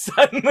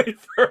 Suddenly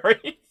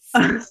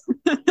furries.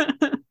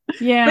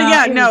 Yeah. But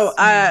yeah,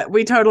 no,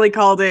 we totally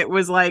called it.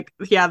 Was like,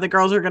 yeah, the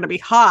girls are going to be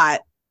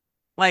hot.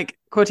 Like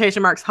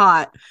quotation marks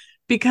hot,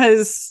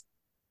 because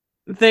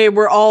they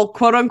were all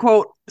quote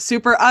unquote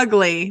super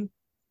ugly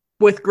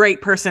with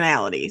great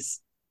personalities.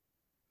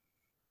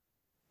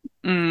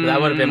 That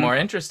would have been more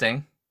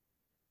interesting.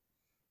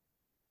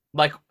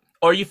 Like,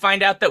 or you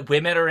find out that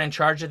women are in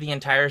charge of the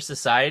entire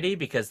society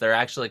because they're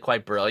actually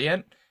quite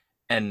brilliant.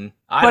 And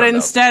but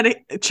instead,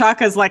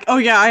 Chaka's like, oh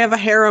yeah, I have a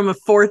harem of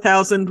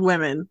 4,000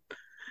 women.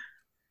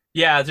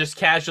 Yeah, just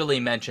casually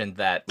mentioned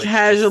that.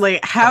 Casually.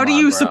 How do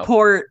you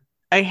support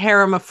a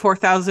harem of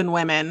 4,000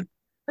 women?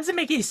 Doesn't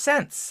make any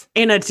sense.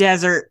 In a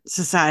desert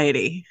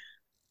society.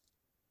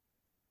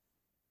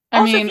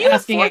 I mean,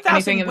 asking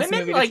anything in this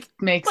movie like,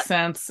 makes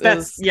sense.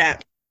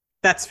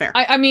 That's fair.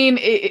 I mean,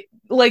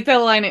 like that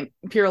line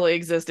purely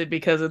existed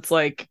because it's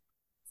like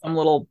some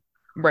little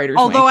writers.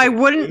 Although I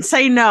wouldn't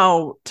say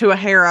no to a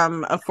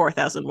harem of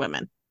 4,000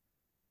 women.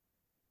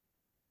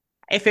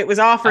 If it was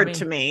offered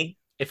to me.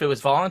 If it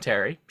was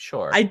voluntary,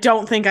 sure. I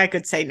don't think I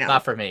could say no.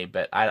 Not for me,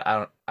 but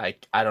I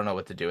don't know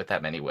what to do with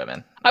that many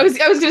women. I was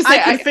gonna say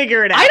I could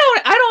figure it out.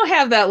 I don't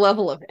have that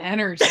level of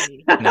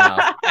energy. No.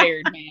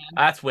 Tired man.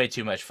 That's way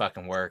too much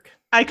fucking work.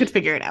 I could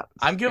figure it out.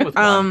 I'm good with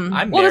one.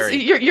 I'm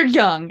married. You're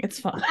young.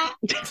 It's fine.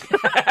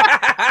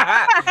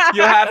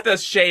 You'll have to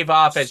shave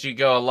off as you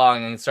go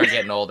along and start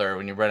getting older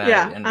when you run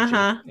out of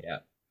energy. Yeah.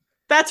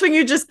 That's when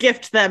you just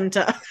gift them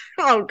to.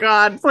 Oh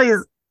God,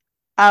 please.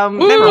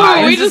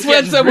 We just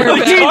went somewhere.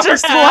 We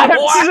just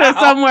went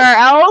somewhere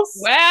else.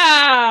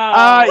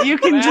 Wow. You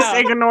can just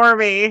ignore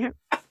me.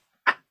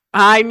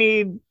 I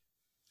need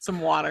some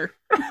water.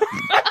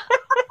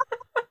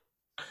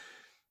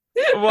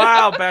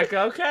 Wow,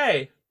 Becca.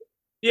 Okay.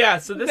 Yeah,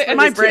 so this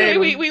my brain.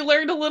 We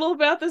learned a little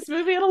about this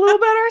movie and a little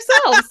about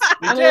ourselves.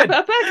 A little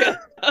about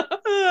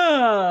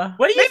Becca.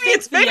 What do you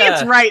think? Maybe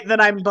it's right that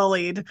I'm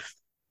bullied.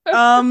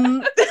 I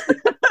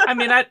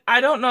mean, I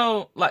don't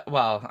know. Like,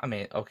 well, I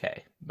mean,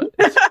 okay, but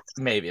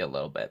maybe a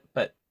little bit,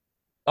 but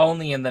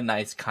only in the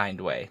nice, kind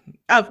way.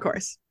 Of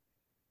course.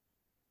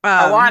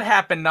 A lot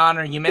happened,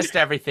 Nonner. You missed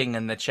everything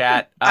in the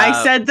chat.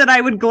 I said that I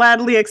would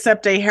gladly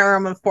accept a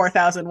harem of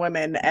 4,000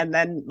 women, and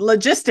then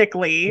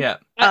logistically,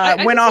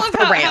 went off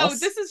the rails.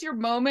 This is your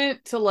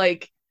moment to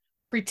like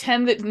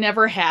pretend that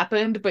never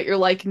happened, but you're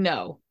like,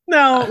 no.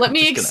 Let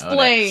me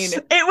explain.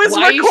 It was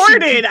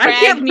recorded. I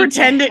can't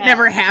pretend it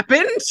never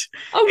happened.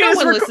 Oh, no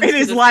one listens to this. It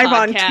is live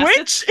on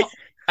Twitch.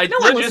 No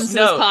one listens to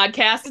this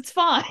podcast. It's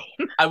fine.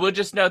 I will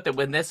just note that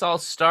when this all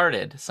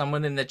started,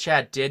 someone in the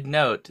chat did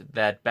note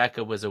that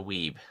Becca was a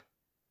weeb.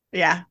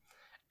 Yeah.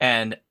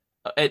 And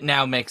it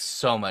now makes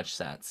so much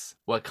sense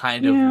what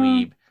kind of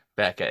weeb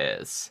Becca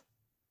is.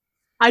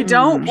 I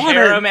don't want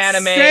harem to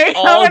anime say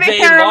how many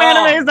harem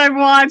animes I've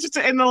watched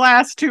in the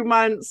last 2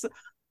 months.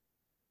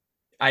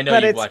 I know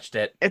you watched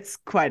it. It's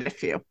quite a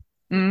few.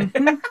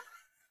 Mm-hmm.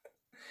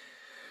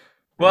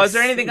 Well, is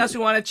there anything else you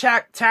want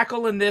to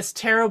tackle in this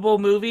terrible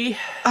movie?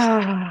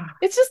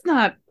 It's just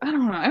not. I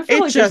don't know. I feel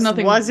like there's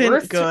nothing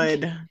wasn't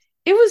good.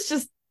 It was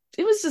just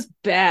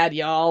bad,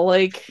 y'all.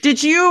 Like,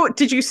 did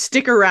you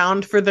stick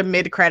around for the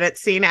mid-credit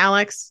scene,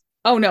 Alex?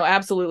 Oh no,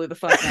 absolutely the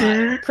fuck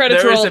not.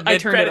 Credits roll. I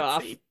turned it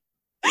off.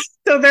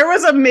 So there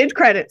was a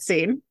mid-credit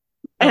scene,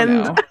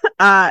 and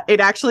it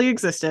actually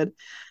existed,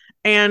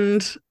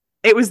 and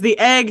it was the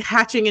egg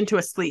hatching into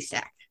a slee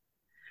stack.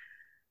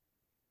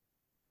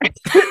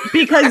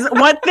 Because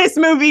what this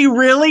movie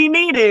really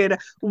needed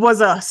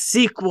was a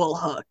sequel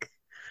hook.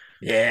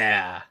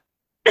 Yeah.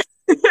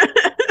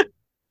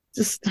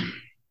 Just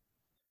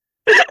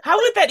how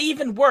would that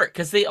even work?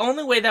 Because the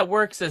only way that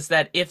works is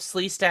that if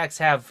slee stacks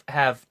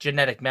have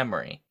genetic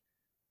memory.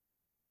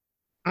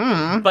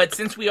 But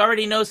since we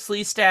already know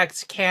slee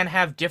stacks can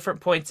have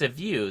different points of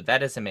view, that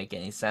doesn't make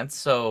any sense.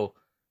 So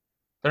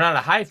they're not a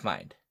hive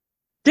mind.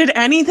 Did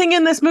anything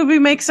in this movie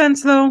make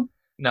sense though?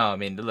 No, I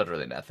mean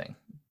literally nothing.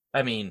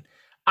 I mean,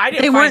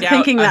 they weren't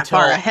thinking that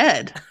far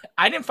ahead.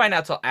 I didn't find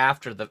out till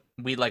after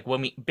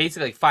when we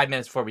basically 5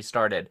 minutes before we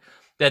started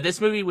that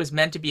this movie was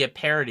meant to be a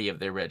parody of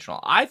the original.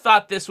 I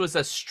thought this was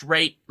a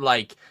straight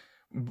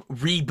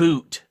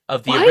reboot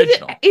of the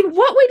original. In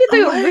what way did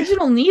the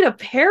original need a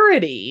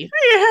parody?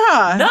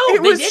 Yeah, no,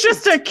 it was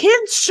just a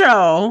kids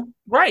show.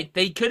 Right,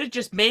 they could have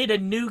just made a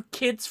new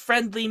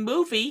kids-friendly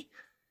movie,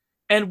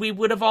 and we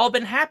would have all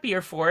been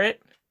happier for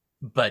it.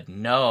 But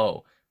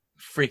no.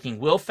 Freaking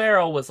Will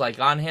Ferrell was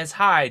on his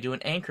high doing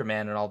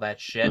Anchorman and all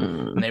that shit.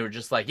 And they were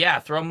just like, yeah,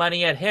 throw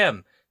money at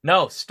him.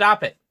 No,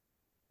 stop it.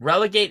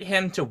 Relegate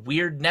him to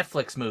weird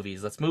Netflix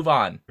movies. Let's move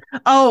on.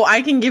 Oh,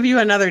 I can give you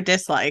another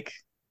dislike.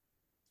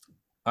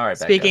 All right,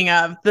 Speaking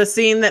of, the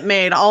scene that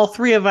made all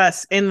three of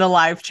us in the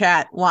live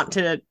chat want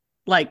to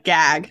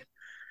gag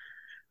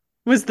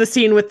was the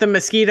scene with the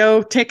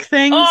mosquito tick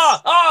things.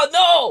 Oh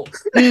no!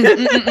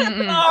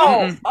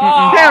 No!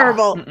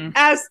 Terrible.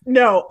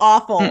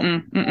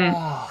 Awful.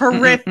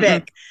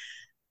 Horrific.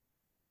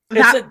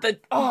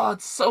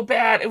 It's so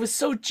bad. It was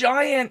so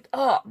giant.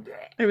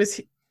 It was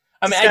disgusting.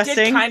 I mean, I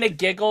did kind of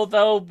giggle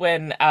though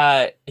when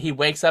he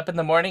wakes up in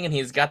the morning and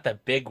he's got the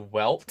big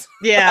welt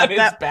on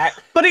his back.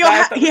 But he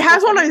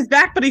has one on his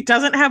back, but he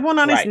doesn't have one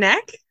on his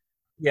neck.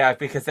 Yeah,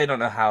 because they don't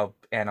know how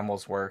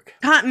animals work.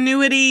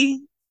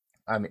 Continuity.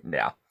 I mean,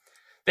 yeah.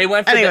 They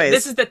went for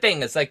this is the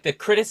thing. It's like the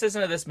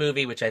criticism of this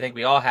movie, which I think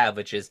we all have,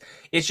 which is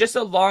it's just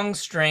a long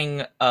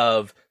string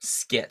of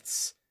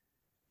skits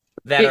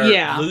that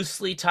are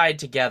loosely tied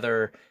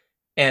together,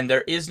 and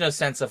there is no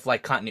sense of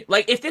like continuity.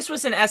 Like if this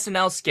was an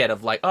SNL skit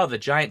of like, oh, the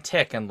giant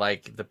tick, and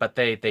like, but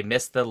they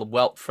missed the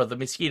whelp for the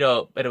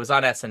mosquito, but it was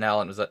on SNL,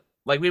 and it was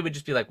like we would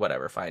just be like,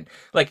 whatever, fine.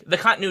 Like the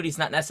continuity is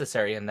not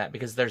necessary in that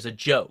because there's a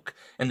joke,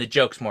 and the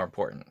joke's more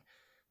important.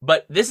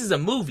 But this is a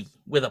movie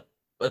with a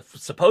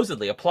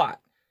supposedly a plot.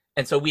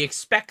 And so we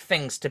expect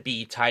things to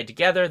be tied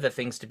together, the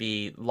things to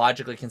be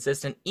logically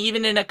consistent,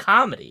 even in a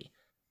comedy.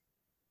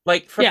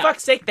 Like, for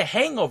fuck's sake, The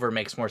Hangover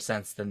makes more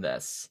sense than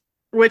this.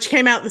 Which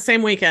came out the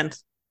same weekend.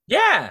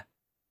 Yeah.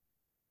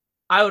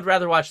 I would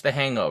rather watch The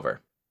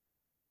Hangover.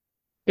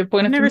 Good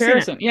point of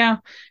comparison. Yeah.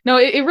 No,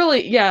 it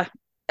really, yeah.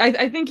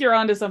 I think you're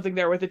onto something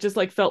there with it. Just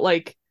like felt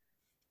like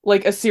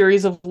a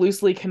series of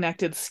loosely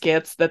connected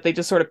skits that they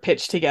just sort of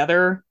pitched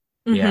together.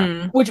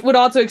 Yeah. Which would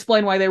also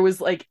explain why there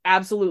was like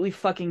absolutely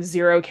fucking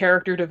zero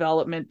character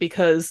development,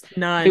 because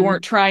they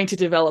weren't trying to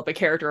develop a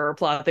character or a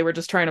plot. They were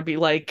just trying to be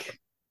like,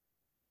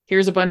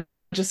 here's a bunch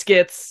of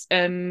skits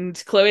and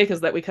cloacas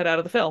that we cut out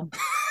of the film.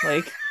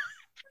 Like,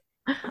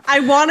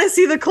 I want to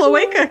see the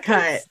cloaca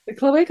cut. The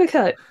cloaca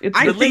cut.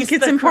 I think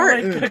it's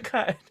important.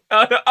 Cut.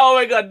 Oh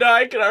my god, no,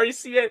 I can already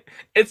see it.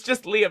 It's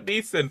just Liam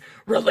Neeson.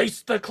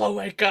 Release the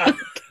cloaca.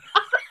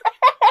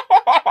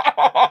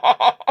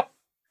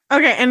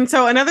 Okay, and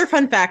so another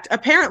fun fact,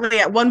 apparently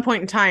at one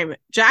point in time,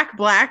 Jack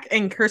Black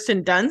and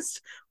Kirsten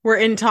Dunst were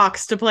in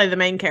talks to play the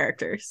main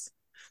characters.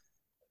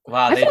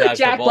 Wow, I feel like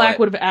Jack Black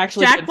would have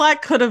actually... Jack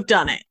Black could have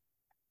done it.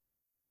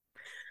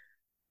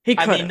 He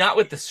could have. I mean, not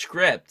with the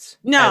script.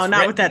 No,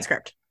 not with that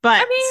script.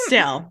 But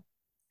still.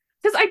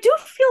 Because I do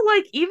feel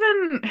like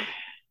even...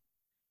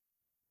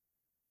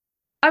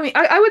 I mean,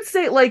 I would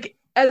say, like,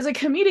 as a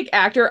comedic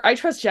actor, I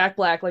trust Jack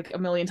Black like a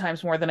million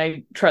times more than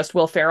I trust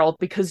Will Ferrell,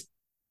 because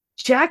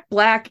Jack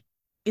Black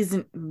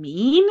isn't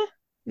mean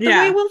the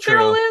way Will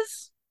Ferrell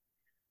is.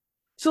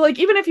 So, like,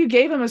 even if you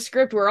gave him a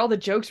script where all the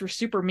jokes were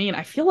super mean,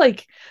 I feel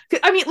like...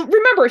 I mean,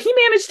 remember, he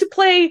managed to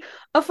play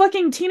a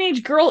fucking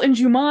teenage girl in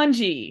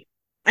Jumanji.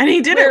 And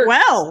he did it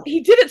well.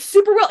 He did it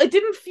super well. It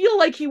didn't feel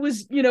like he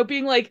was,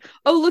 being like,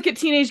 oh, look at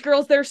teenage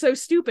girls, they're so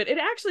stupid. It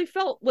actually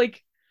felt,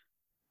 like,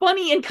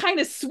 funny and kind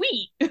of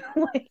sweet.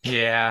 Like,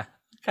 yeah.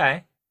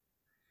 Okay.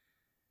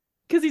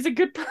 Because he's a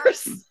good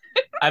person.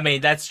 I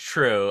mean, that's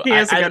true. He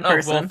is a I good don't know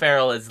person. if Will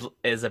Ferrell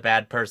is a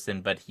bad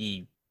person, but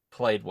he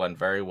played one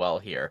very well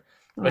here,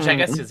 which I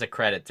guess is a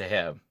credit to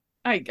him.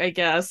 I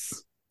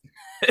guess.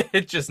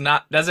 It just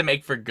doesn't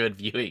make for good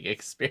viewing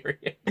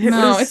experience.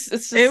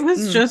 It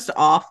was just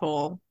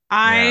awful.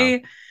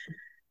 I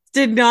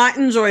did not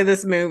enjoy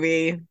this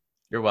movie.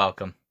 You're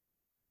welcome.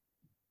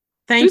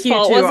 Thank you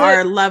to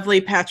our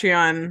lovely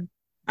Patreon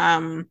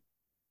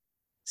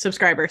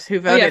subscribers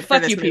who voted for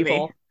this movie.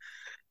 People.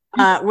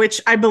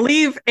 Which I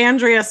believe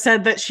Andrea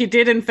said that she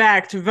did in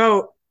fact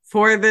vote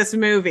for this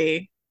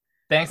movie.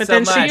 Thanks but so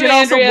then much. she did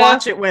also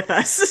watch it with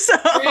us. So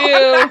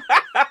you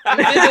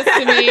did this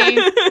to me.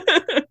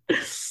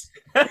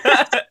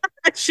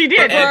 She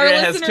did. Andrea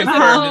has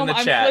confirmed in the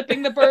I'm chat.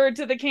 flipping the bird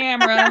to the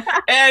camera.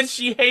 And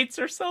she hates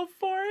herself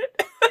for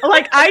it.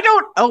 Like, I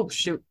don't... Oh,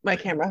 shoot. My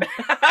camera.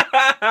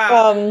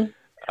 I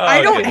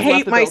don't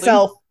hate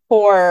myself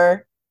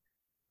for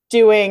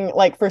doing,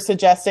 like, for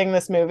suggesting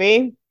this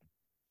movie.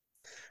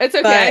 It's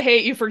okay. But I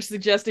hate you for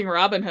suggesting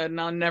Robin Hood, and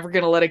I'm never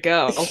going to let it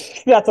go.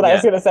 That's what I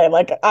was going to say.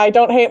 Like, I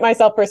don't hate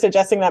myself for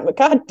suggesting that. But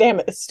God damn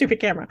it, this stupid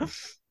camera.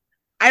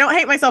 I don't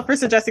hate myself for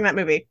suggesting that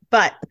movie,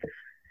 but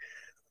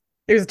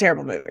it was a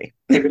terrible movie.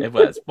 It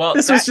was. Well,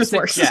 this was just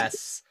worse.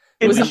 Yes.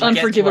 It was an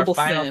unforgivable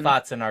sin. Final sin.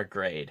 Thoughts in our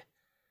grade,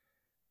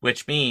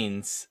 which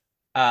means,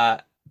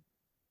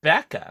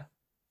 Becca,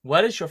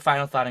 what is your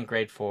final thought and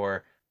grade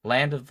for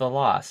Land of the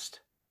Lost?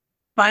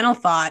 Final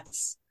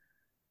thoughts.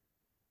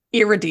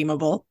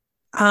 Irredeemable.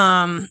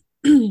 A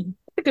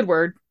good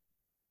word.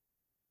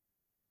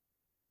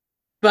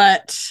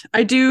 But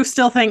I do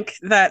still think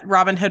that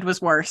Robin Hood was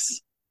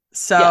worse.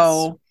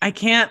 So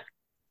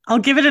I'll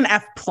give it an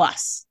F+.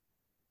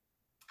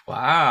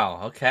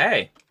 Wow,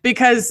 okay.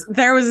 Because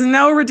there was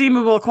no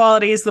redeemable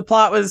qualities. The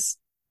plot was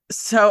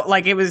so,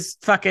 like, it was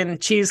fucking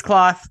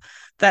cheesecloth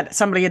that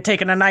somebody had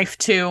taken a knife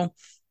to.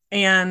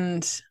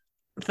 And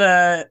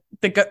the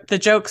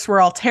jokes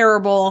were all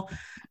terrible.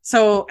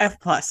 So F+.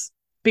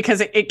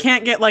 Because it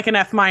can't get like an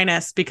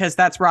F- because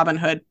that's Robin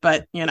Hood,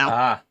 but it's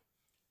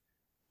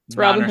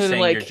Robin Hood,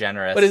 like, you're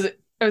generous. What is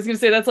it? I was gonna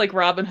say that's like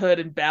Robin Hood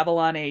and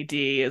Babylon AD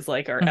is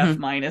like our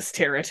F-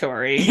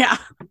 territory. Yeah.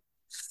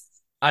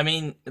 I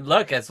mean,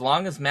 look, as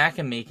long as Mac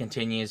and Me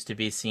continues to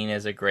be seen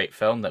as a great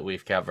film that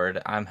we've covered,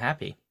 I'm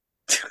happy.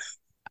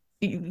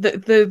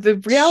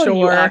 The reality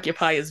you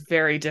occupy is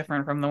very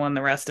different from the one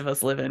the rest of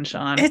us live in,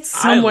 Shaun. It's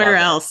somewhere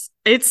else.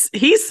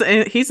 He's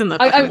in the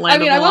fucking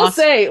land of the I will lost.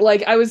 say,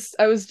 like, I was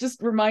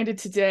just reminded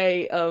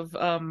today of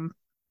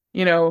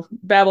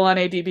Babylon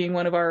AD being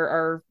one of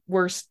our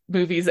worst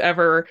movies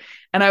ever.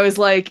 And I was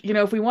like,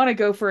 if we want to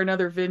go for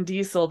another Vin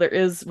Diesel, there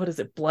is, what is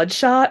it,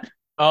 Bloodshot?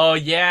 Oh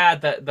yeah,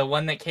 the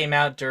one that came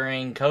out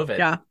during COVID.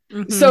 Yeah.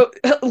 Mm-hmm. So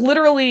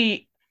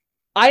literally,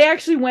 I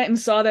actually went and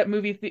saw that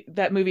movie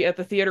at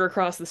the theater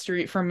across the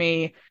street from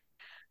me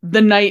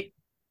the night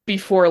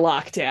before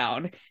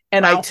lockdown.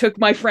 And Wow. I took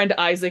my friend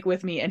Isaac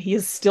with me, and he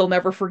has still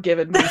never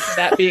forgiven me for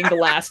that being the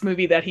last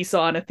movie that he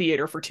saw in a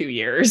theater for 2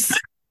 years.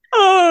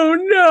 Oh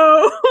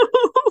no.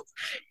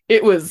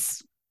 It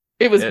was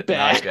bad.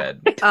 Not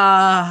good.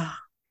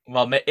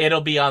 Well,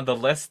 it'll be on the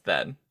list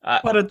then.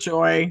 What a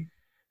joy.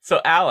 So,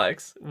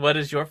 Alex, what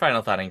is your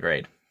final thought and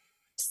grade?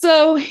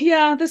 So,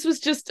 yeah, this was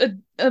just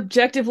an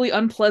objectively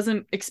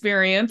unpleasant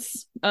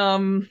experience.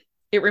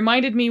 It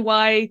reminded me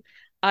why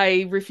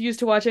I refused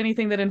to watch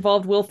anything that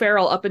involved Will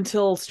Ferrell up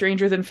until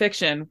Stranger Than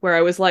Fiction, where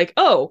I was like,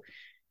 oh,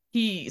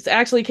 he's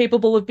actually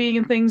capable of being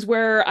in things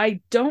where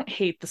I don't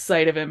hate the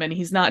sight of him, and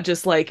he's not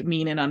just like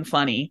mean and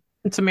unfunny.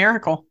 It's a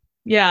miracle.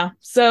 Yeah.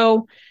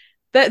 So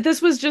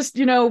this was just,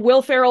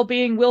 Will Ferrell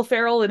being Will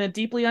Ferrell in a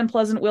deeply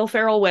unpleasant Will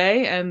Ferrell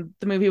way, and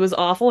the movie was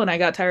awful, and I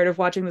got tired of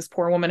watching this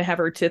poor woman have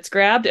her tits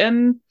grabbed,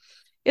 and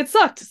it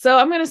sucked. So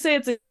I'm gonna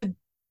say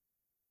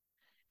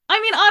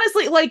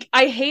honestly, like,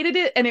 I hated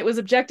it, and it was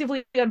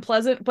objectively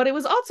unpleasant, but it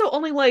was also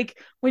only like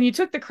when you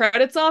took the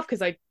credits off,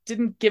 because I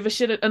didn't give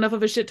enough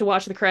of a shit to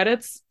watch the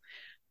credits.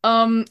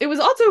 It was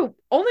also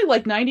only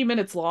like 90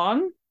 minutes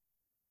long.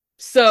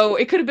 So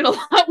it could have been a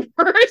lot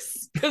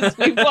worse, because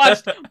we've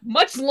watched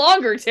much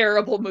longer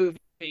terrible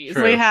movies.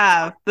 True. We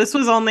have. This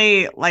was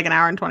only like an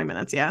hour and 20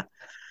 minutes, yeah.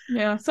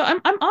 Yeah, so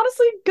I'm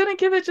honestly gonna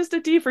give it just a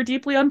D for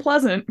deeply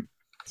unpleasant.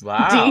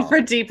 Wow. D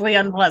for deeply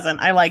unpleasant.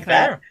 I like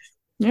Fair.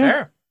 that.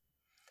 Fair.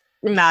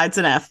 Nah, it's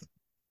an F.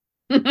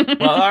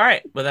 Well, all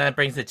right. Well, that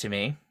brings it to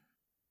me.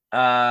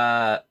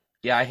 Yeah,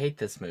 I hate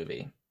this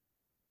movie.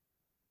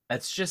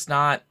 It's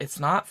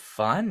not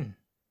fun.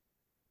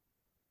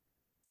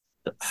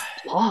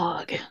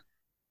 Slog.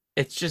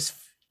 It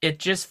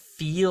just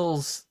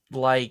feels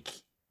like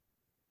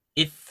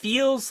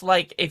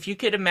if you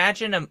could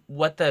imagine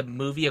what the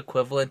movie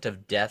equivalent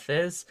of death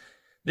is,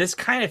 this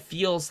kind of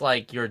feels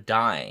like you're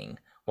dying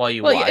while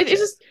you watch it. It's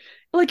just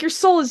like your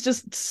soul is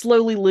just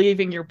slowly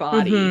leaving your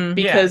body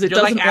because it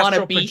doesn't want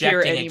to be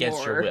here anymore.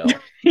 Against your will.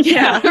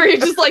 Yeah, or you're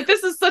just like,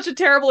 this is such a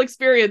terrible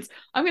experience.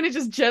 I'm gonna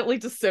just gently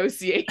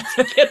dissociate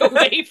to get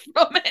away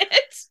from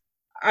it.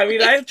 I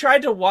mean, I've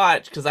tried to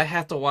watch because I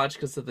have to watch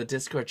because of the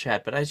Discord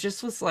chat, but I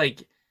just was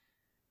like,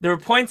 there were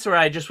points where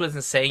I just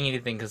wasn't saying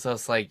anything because I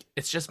was like,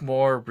 it's just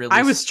more really.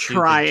 I was stupid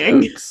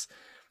trying. Jokes.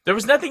 There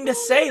was nothing to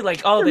say.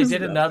 Like, oh, they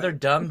did another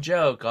dumb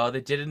joke. Oh,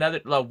 they did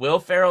another. Will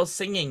Ferrell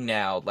singing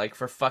now, like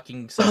for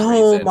fucking some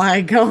reason. Oh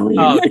my god.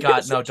 Oh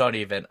god, no, don't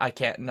even. I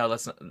can't. No,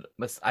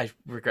 let's. I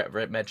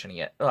regret mentioning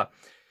it. Ugh.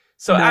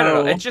 So I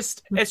don't know.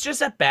 It's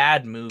just a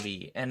bad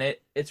movie, and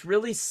it's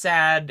really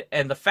sad.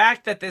 And the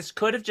fact that this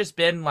could have just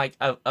been like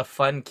a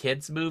fun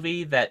kids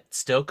movie that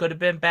still could have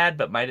been bad,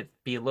 but might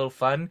be a little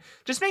fun,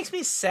 just makes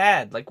me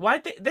sad. Like,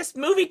 why this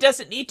movie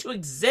doesn't need to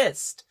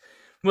exist.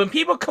 When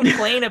people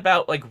complain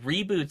about like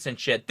reboots and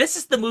shit, this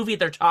is the movie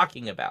they're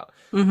talking about.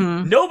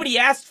 Mm-hmm. Nobody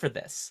asked for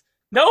this.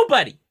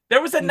 Nobody.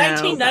 There was a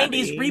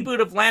 1990s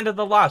reboot of Land of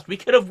the Lost. We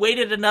could have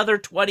waited another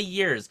 20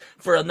 years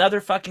for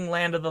another fucking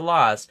Land of the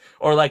Lost.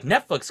 Or like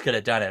Netflix could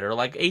have done it. Or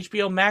like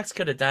HBO Max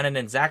could have done it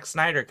and Zack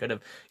Snyder could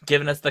have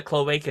given us the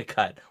cloaca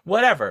cut.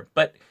 Whatever.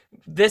 But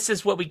this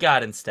is what we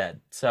got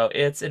instead. So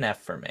it's an F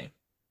for me.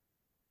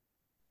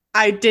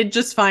 I did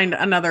just find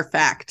another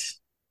fact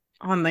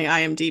on the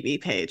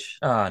IMDb page.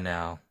 Oh,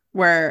 no.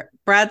 Where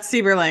Brad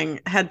Sieberling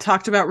had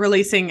talked about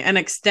releasing an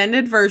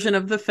extended version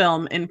of the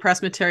film in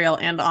press material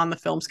and on the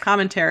film's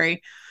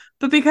commentary.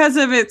 But because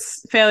of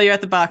its failure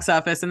at the box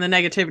office and the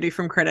negativity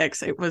from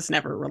critics, it was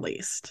never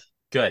released.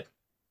 Good.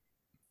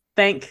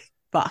 Thank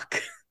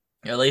fuck.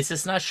 At least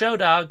it's not Show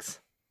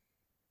Dogs.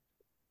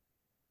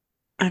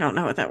 I don't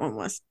know what that one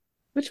was.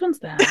 Which one's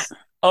that?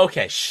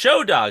 Okay,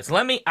 Show Dogs.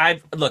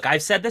 I've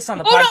said this on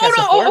the podcast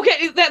before.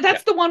 Okay,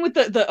 that's the one with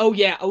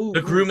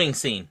the grooming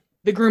scene.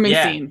 The grooming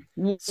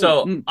scene.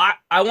 So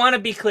I want to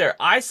be clear.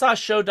 I saw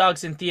Show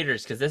Dogs in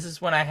theaters because this is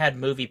when I had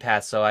Movie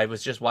Pass, so I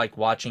was just like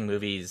watching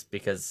movies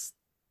because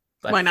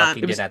why not?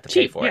 Fucking didn't have to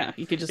pay for it. Yeah,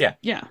 you could just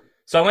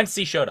So I went to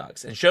see Show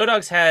Dogs, and Show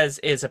Dogs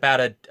is about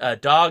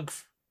a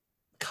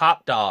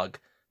cop dog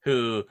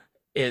who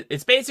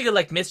it's basically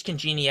like Miss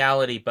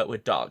Congeniality but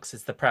with dogs.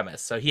 It's the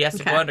premise. So he has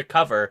to go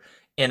undercover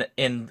in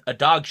a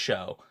dog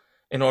show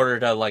in order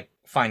to like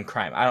find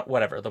crime.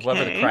 Whatever the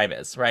crime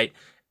is, right?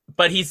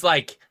 But he's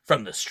like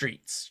from the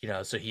streets,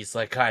 so he's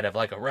like kind of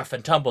like a rough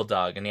and tumble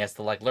dog, and he has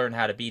to like learn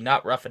how to be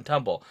not rough and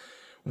tumble.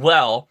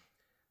 Well,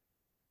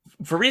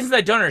 for reasons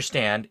I don't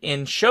understand,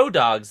 in show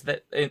dogs,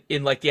 that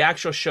in like the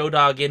actual show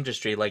dog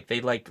industry, like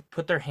they like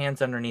put their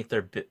hands underneath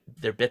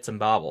their bits and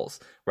bobbles,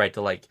 right,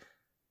 to like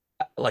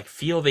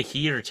feel the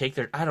heat or take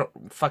their I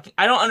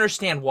don't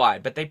understand why,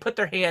 but they put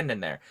their hand in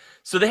there.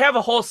 So they have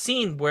a whole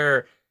scene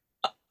where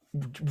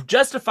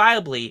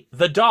justifiably,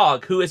 the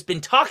dog who has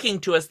been talking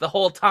to us the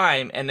whole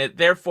time, and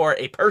therefore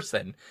a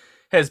person,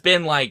 has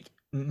been like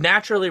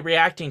naturally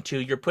reacting to,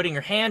 you're putting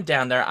your hand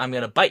down there, I'm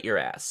gonna bite your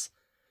ass.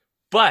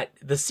 But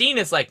the scene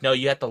is like, no,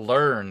 you have to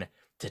learn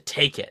to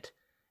take it.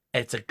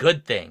 It's a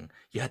good thing.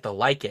 You have to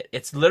like it.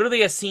 It's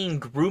literally a scene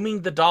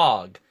grooming the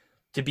dog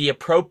to be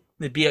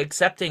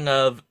accepting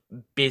of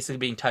basically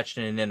being touched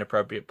in an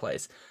inappropriate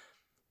place.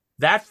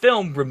 That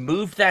film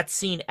removed that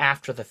scene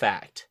after the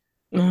fact.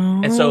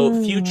 And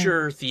so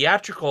future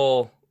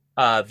theatrical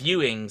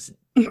viewings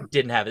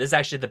didn't have it. This is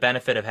actually the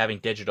benefit of having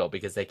digital,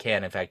 because they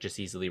can, in fact, just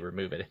easily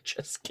remove it and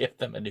just give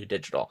them a new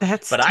digital.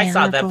 That's but terrible. I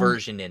saw that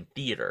version in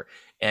theater,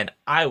 and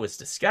I was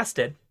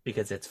disgusted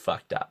because it's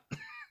fucked up.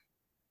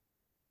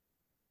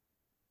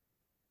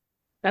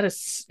 That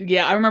is,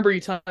 yeah, I remember you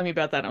telling me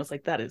about that, and I was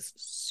like, that is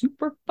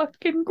super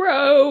fucking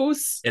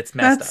gross. It's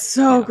messed up. That's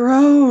so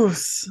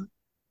gross.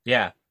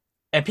 Yeah.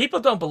 And people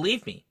don't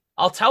believe me.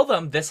 I'll tell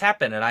them this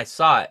happened and I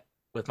saw it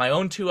with my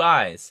own 2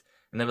 eyes.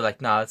 And they'll be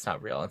like, no, that's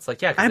not real. It's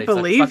like, yeah, I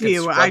believe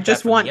you. I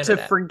just want to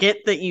forget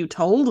that you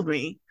told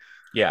me.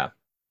 Yeah.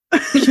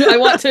 I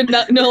want to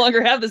no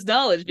longer have this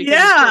knowledge.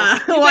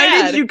 Because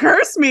why did you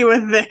curse me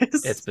with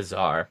this? It's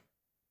bizarre.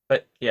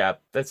 But yeah,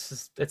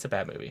 it's a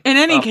bad movie. In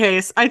any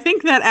case, I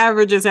think that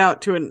averages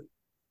out to an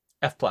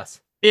F+.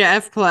 Yeah,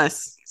 F+.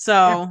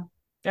 So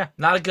yeah,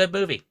 not a good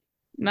movie.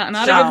 Not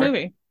a good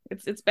movie.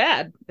 It's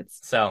bad. It's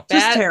so bad.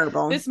 Just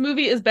terrible. This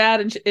movie is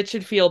bad, and it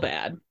should feel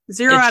bad.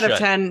 0 out of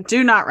 10.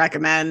 Do not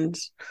recommend.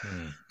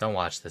 Don't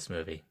watch this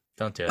movie.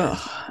 Don't do it.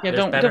 Yeah,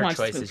 don't watch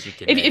choices you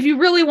can if you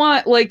really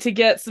want to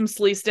get some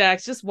Slee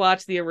Stacks, just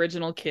watch the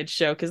original kids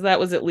show, because that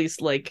was at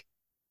least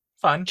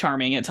fun,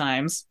 charming at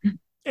times.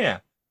 Yeah.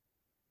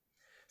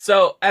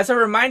 So as a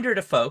reminder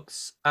to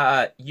folks,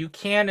 you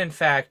can in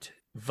fact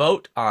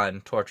vote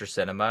on Torture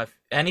Cinema.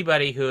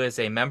 Anybody who is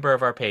a member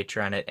of our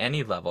Patreon at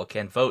any level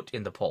can vote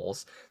in the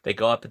polls. They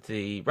go up at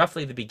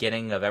roughly the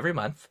beginning of every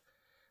month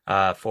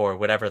for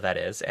whatever that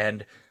is.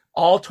 And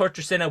all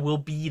Torture Cinema will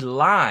be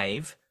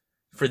live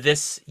for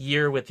this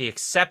year, with the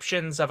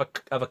exceptions of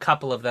a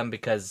couple of them,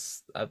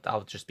 because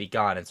I'll just be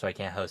gone and so I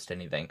can't host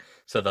anything.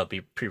 So they'll be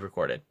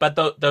pre-recorded. But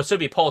there'll still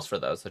be polls for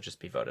those. They'll just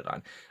be voted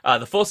on.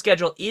 The full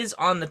schedule is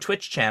on the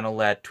Twitch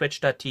channel at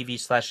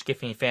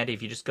twitch.tv/SkiffyandFandy.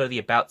 If you just go to the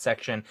About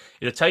section,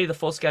 it'll tell you the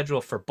full schedule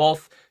for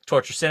both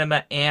Torture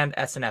Cinema and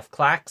SNF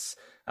Clacks.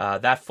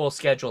 That full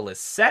schedule is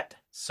set.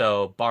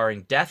 So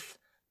barring death,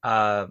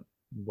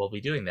 we'll be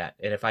doing that.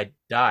 And if I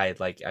died,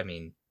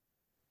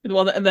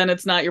 well, then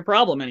it's not your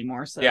problem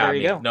anymore. So yeah, there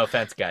you go. No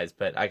offense, guys,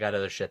 but I got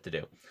other shit to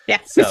do. Yeah.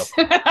 So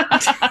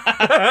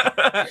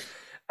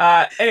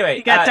anyway,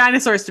 you got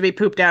dinosaurs to be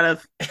pooped out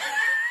of.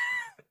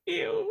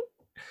 Ew.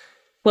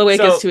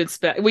 Cloacas to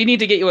inspect. We need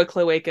to get you a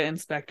cloaca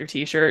inspector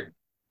T-shirt.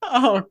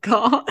 Oh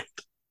God.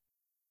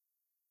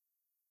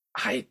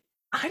 I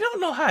don't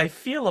know how I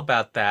feel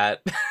about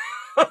that.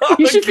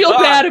 You should feel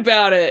bad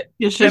about it.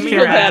 You should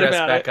feel bad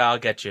about it. Becca, I'll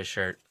get you a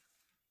shirt.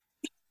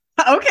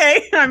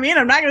 Okay, I'm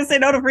not going to say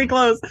no to free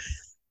clothes.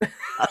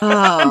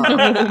 Oh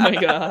my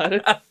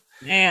God,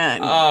 man!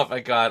 Oh my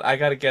God, I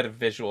gotta get a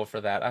visual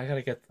for that. I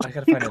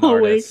gotta find an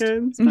artist.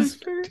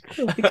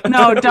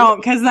 No, don't,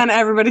 because then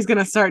everybody's going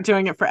to start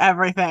doing it for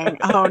everything.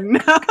 Oh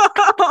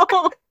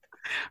no!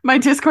 My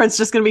Discord's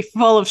just going to be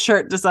full of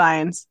shirt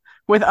designs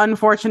with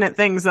unfortunate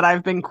things that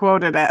I've been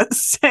quoted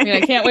as. I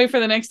can't wait for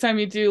the next time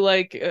you do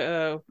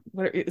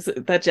what is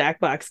it, that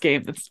Jackbox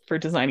game that's for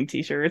designing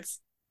T-shirts.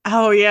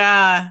 Oh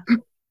yeah.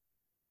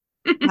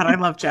 God, I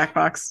love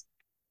Jackbox.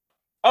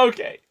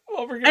 Okay.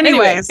 Well, we're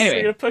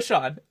gonna push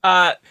on.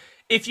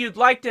 If you'd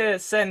like to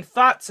send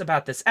thoughts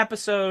about this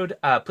episode,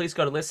 please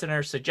go to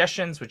listener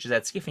suggestions, which is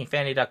at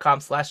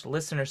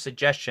skiffyandfanny.com/listener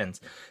suggestions.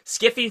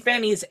 Skiffy and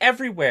Fanny is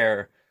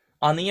everywhere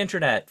on the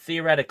internet,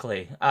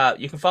 theoretically.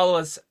 You can follow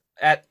us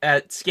at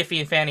Skiffy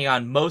and Fanny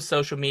on most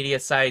social media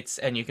sites,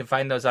 and you can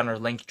find those on our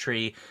link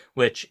tree,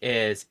 which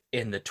is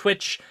in the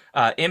Twitch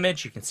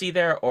image you can see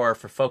there, or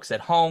for folks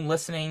at home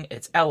listening,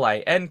 it's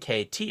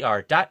linktr.ee/Skiffy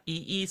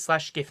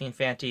and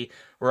Fanty.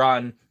 We're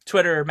on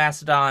Twitter,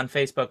 Mastodon,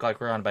 Facebook,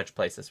 we're on a bunch of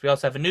places. We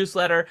also have a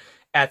newsletter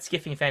at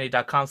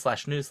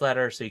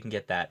skiffyandfanty.com/newsletter, so you can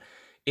get that.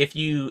 If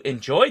you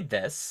enjoyed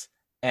this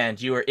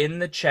and you are in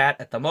the chat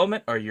at the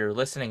moment, or you're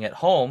listening at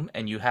home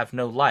and you have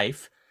no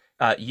life,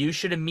 you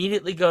should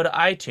immediately go to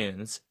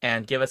iTunes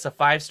and give us a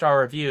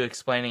 5-star review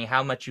explaining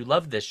how much you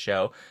love this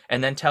show,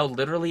 and then tell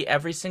literally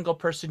every single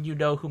person you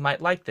know who might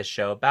like this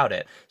show about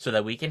it, so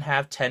that we can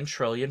have 10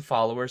 trillion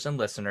followers and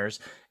listeners,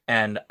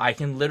 and I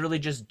can literally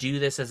just do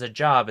this as a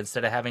job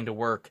instead of having to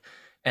work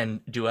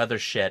and do other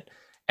shit,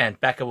 and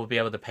Becca will be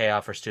able to pay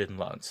off her student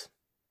loans.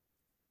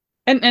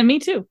 And me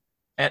too.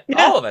 And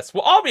all of us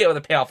will all be able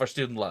to pay off our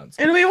student loans.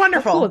 It'll be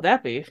wonderful. How cool would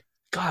that be?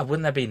 God,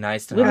 wouldn't that be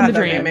nice to have?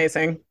 That'd be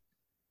amazing.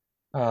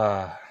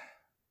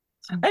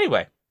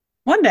 Anyway.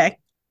 One day.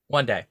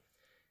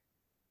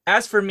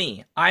 As for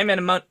me, I'm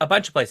in a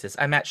bunch of places.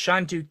 I'm at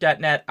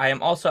ShaunDuke.net. I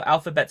am also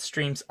Alphabet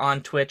Streams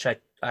on Twitch.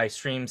 I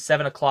stream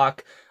 7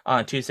 o'clock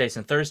on Tuesdays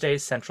and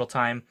Thursdays, Central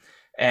Time.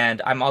 And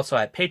I'm also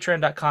at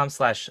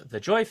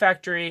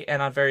patreon.com/thejoyfactory,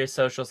 and on various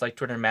socials like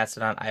Twitter and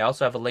Mastodon. I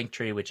also have a link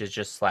tree, which is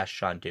just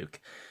 /Shaun Duke.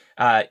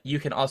 You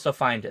can also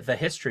find The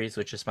Histories,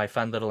 which is my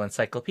fun little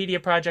encyclopedia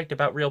project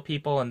about real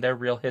people and their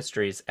real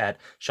histories, at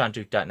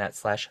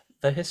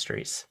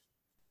shaunduke.net/thehistories.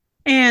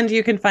 And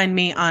you can find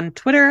me on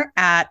Twitter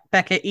at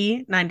Becca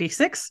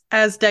E96,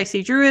 as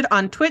Dicey Druid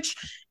on Twitch,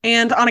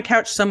 and on a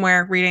couch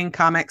somewhere reading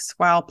comics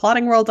while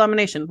plotting world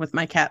domination with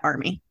my cat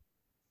army.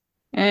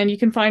 And you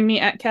can find me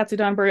at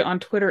Katsudonberry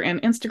on Twitter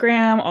and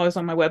Instagram, always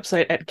on my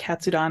website at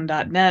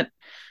katsudon.net,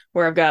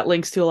 where I've got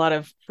links to a lot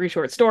of free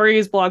short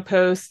stories, blog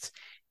posts,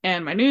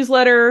 and my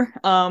newsletter.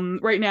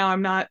 Right now,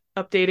 I'm not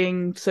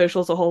updating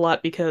socials a whole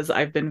lot because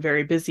I've been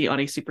very busy on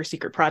a super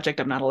secret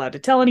project I'm not allowed to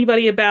tell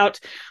anybody about.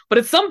 But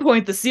at some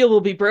point, the seal will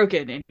be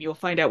broken, and you'll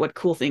find out what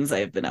cool things I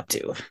have been up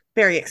to.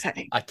 Very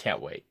exciting. I can't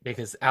wait,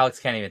 because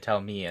Alex can't even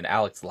tell me, and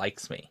Alex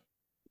likes me.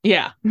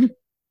 Yeah. Wow.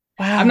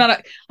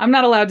 I'm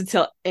not allowed to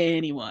tell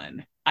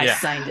anyone I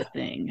signed a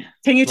thing.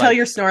 Can you tell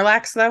your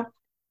Snorlax, though?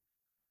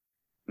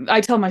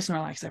 I tell my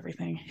Snorlax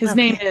everything. His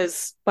name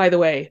is, by the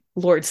way,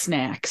 Lord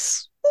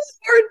Snacks.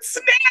 Lord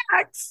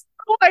Snacks!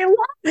 Oh, I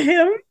love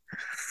him!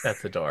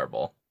 That's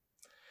adorable.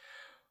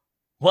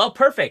 Well,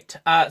 perfect.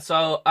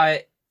 So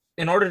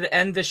in order to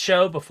end this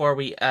show before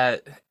we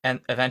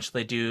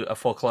eventually do a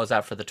full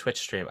closeout for the Twitch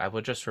stream, I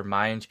will just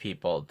remind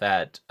people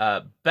that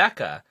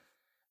Becca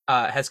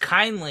has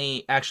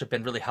kindly actually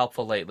been really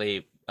helpful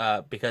lately,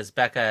 because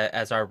Becca,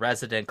 as our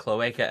resident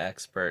cloaca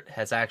expert,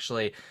 has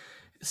actually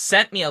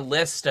sent me a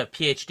list of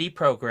PhD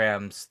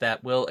programs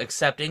that will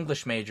accept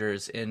English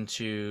majors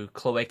into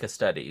cloaca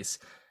studies.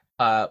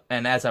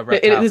 And as a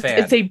reptile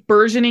fan, it's a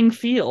burgeoning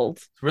field.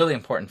 It's a really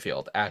important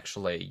field,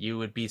 actually. You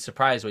would be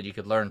surprised what you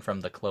could learn from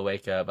the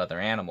cloaca of other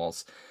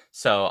animals.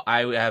 So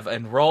I have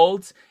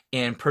enrolled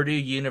in Purdue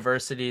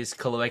University's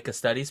Cloaca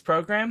Studies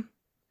program.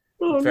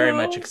 Very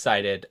much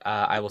excited.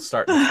 I will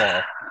start in the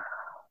fall.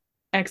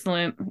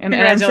 Excellent. And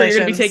I'm sure you're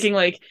going to be taking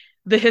like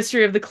the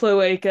history of the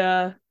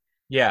cloaca.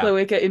 Yeah.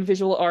 Cloaca in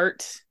visual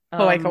art.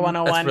 Cloaca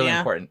 101. That's really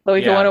important.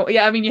 Cloaca 101.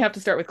 Yeah, I mean, you have to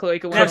start with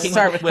Cloaca 101.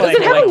 Start with Does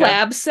it have a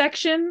lab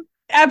section?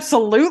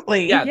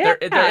 Absolutely. Yeah, there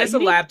is a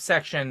lab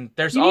section.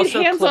 There's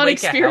also hands-on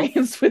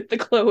experience with the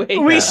cloaca.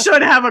 We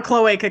should have a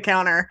cloaca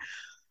counter.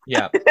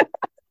 Yeah.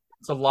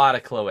 It's a lot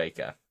of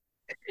cloaca.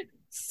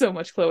 So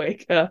much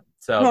cloaca.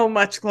 So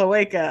much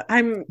cloaca.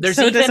 I'm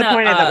so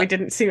disappointed that we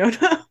didn't see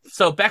enough.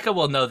 So Becca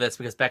will know this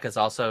because Becca's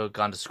also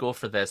gone to school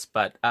for this,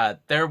 but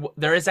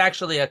there is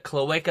actually a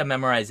cloaca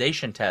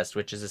memorization test,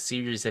 which is a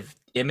series of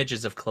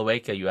images of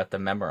cloaca you have to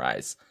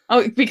memorize.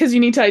 Oh, because you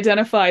need to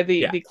identify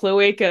the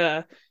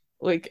cloaca,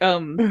 like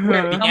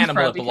where the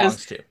animal it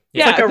belongs to.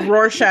 Yeah, it's like a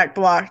Rorschach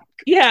block.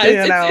 Yeah,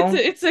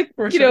 it's a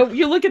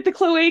you look at the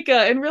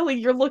cloaca and really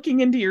you're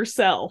looking into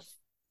yourself.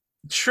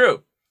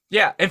 True.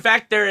 Yeah, in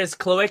fact, there is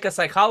cloaca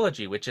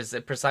psychology, which is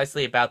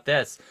precisely about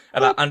this,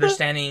 about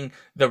understanding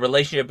the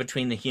relationship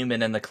between the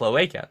human and the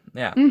cloaca.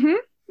 Yeah.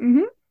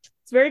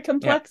 It's very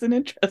complex and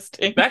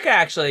interesting. Becca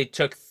actually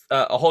took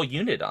a whole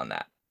unit on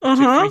that. Took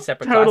 3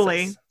 separate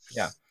classes.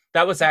 Yeah.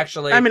 That was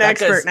actually... I'm an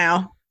expert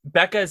now.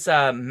 Becca's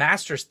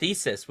master's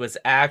thesis was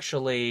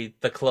actually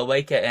The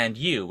Cloaca and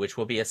You, which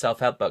will be a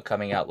self-help book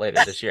coming out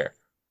later this year.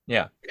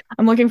 Yeah.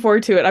 I'm looking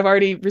forward to it. I've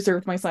already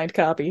reserved my signed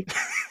copy.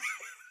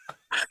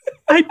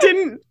 I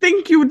didn't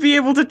think you would be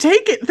able to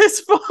take it this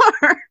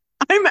far.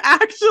 I'm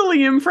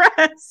actually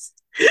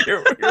impressed.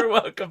 You're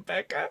welcome,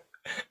 Becca.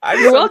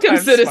 You're welcome,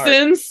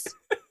 citizens.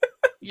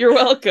 You're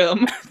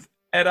welcome.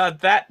 And on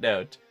that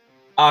note,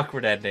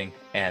 awkward ending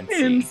and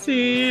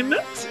scene.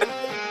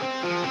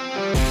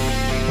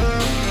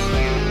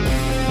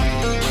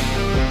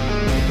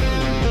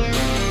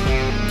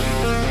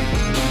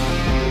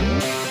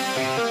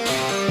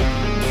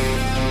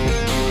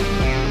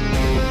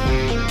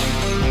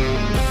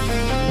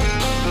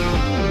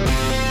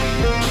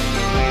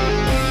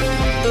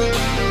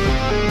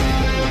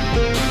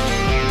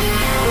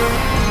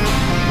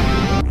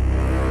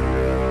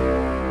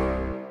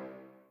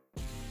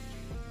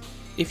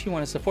 If you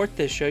want to support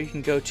this show, you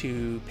can go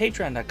to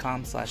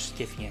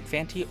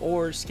patreon.com/skiffyandfanty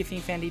or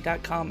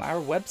skiffyandfanty.com, our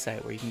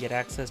website, where you can get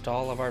access to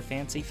all of our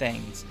fancy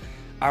things.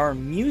 Our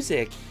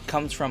music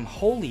comes from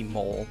Holy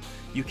Mole.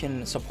 You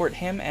can support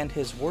him and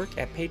his work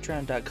at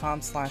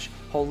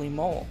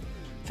patreon.com/holymole.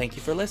 Thank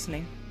you for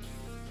listening.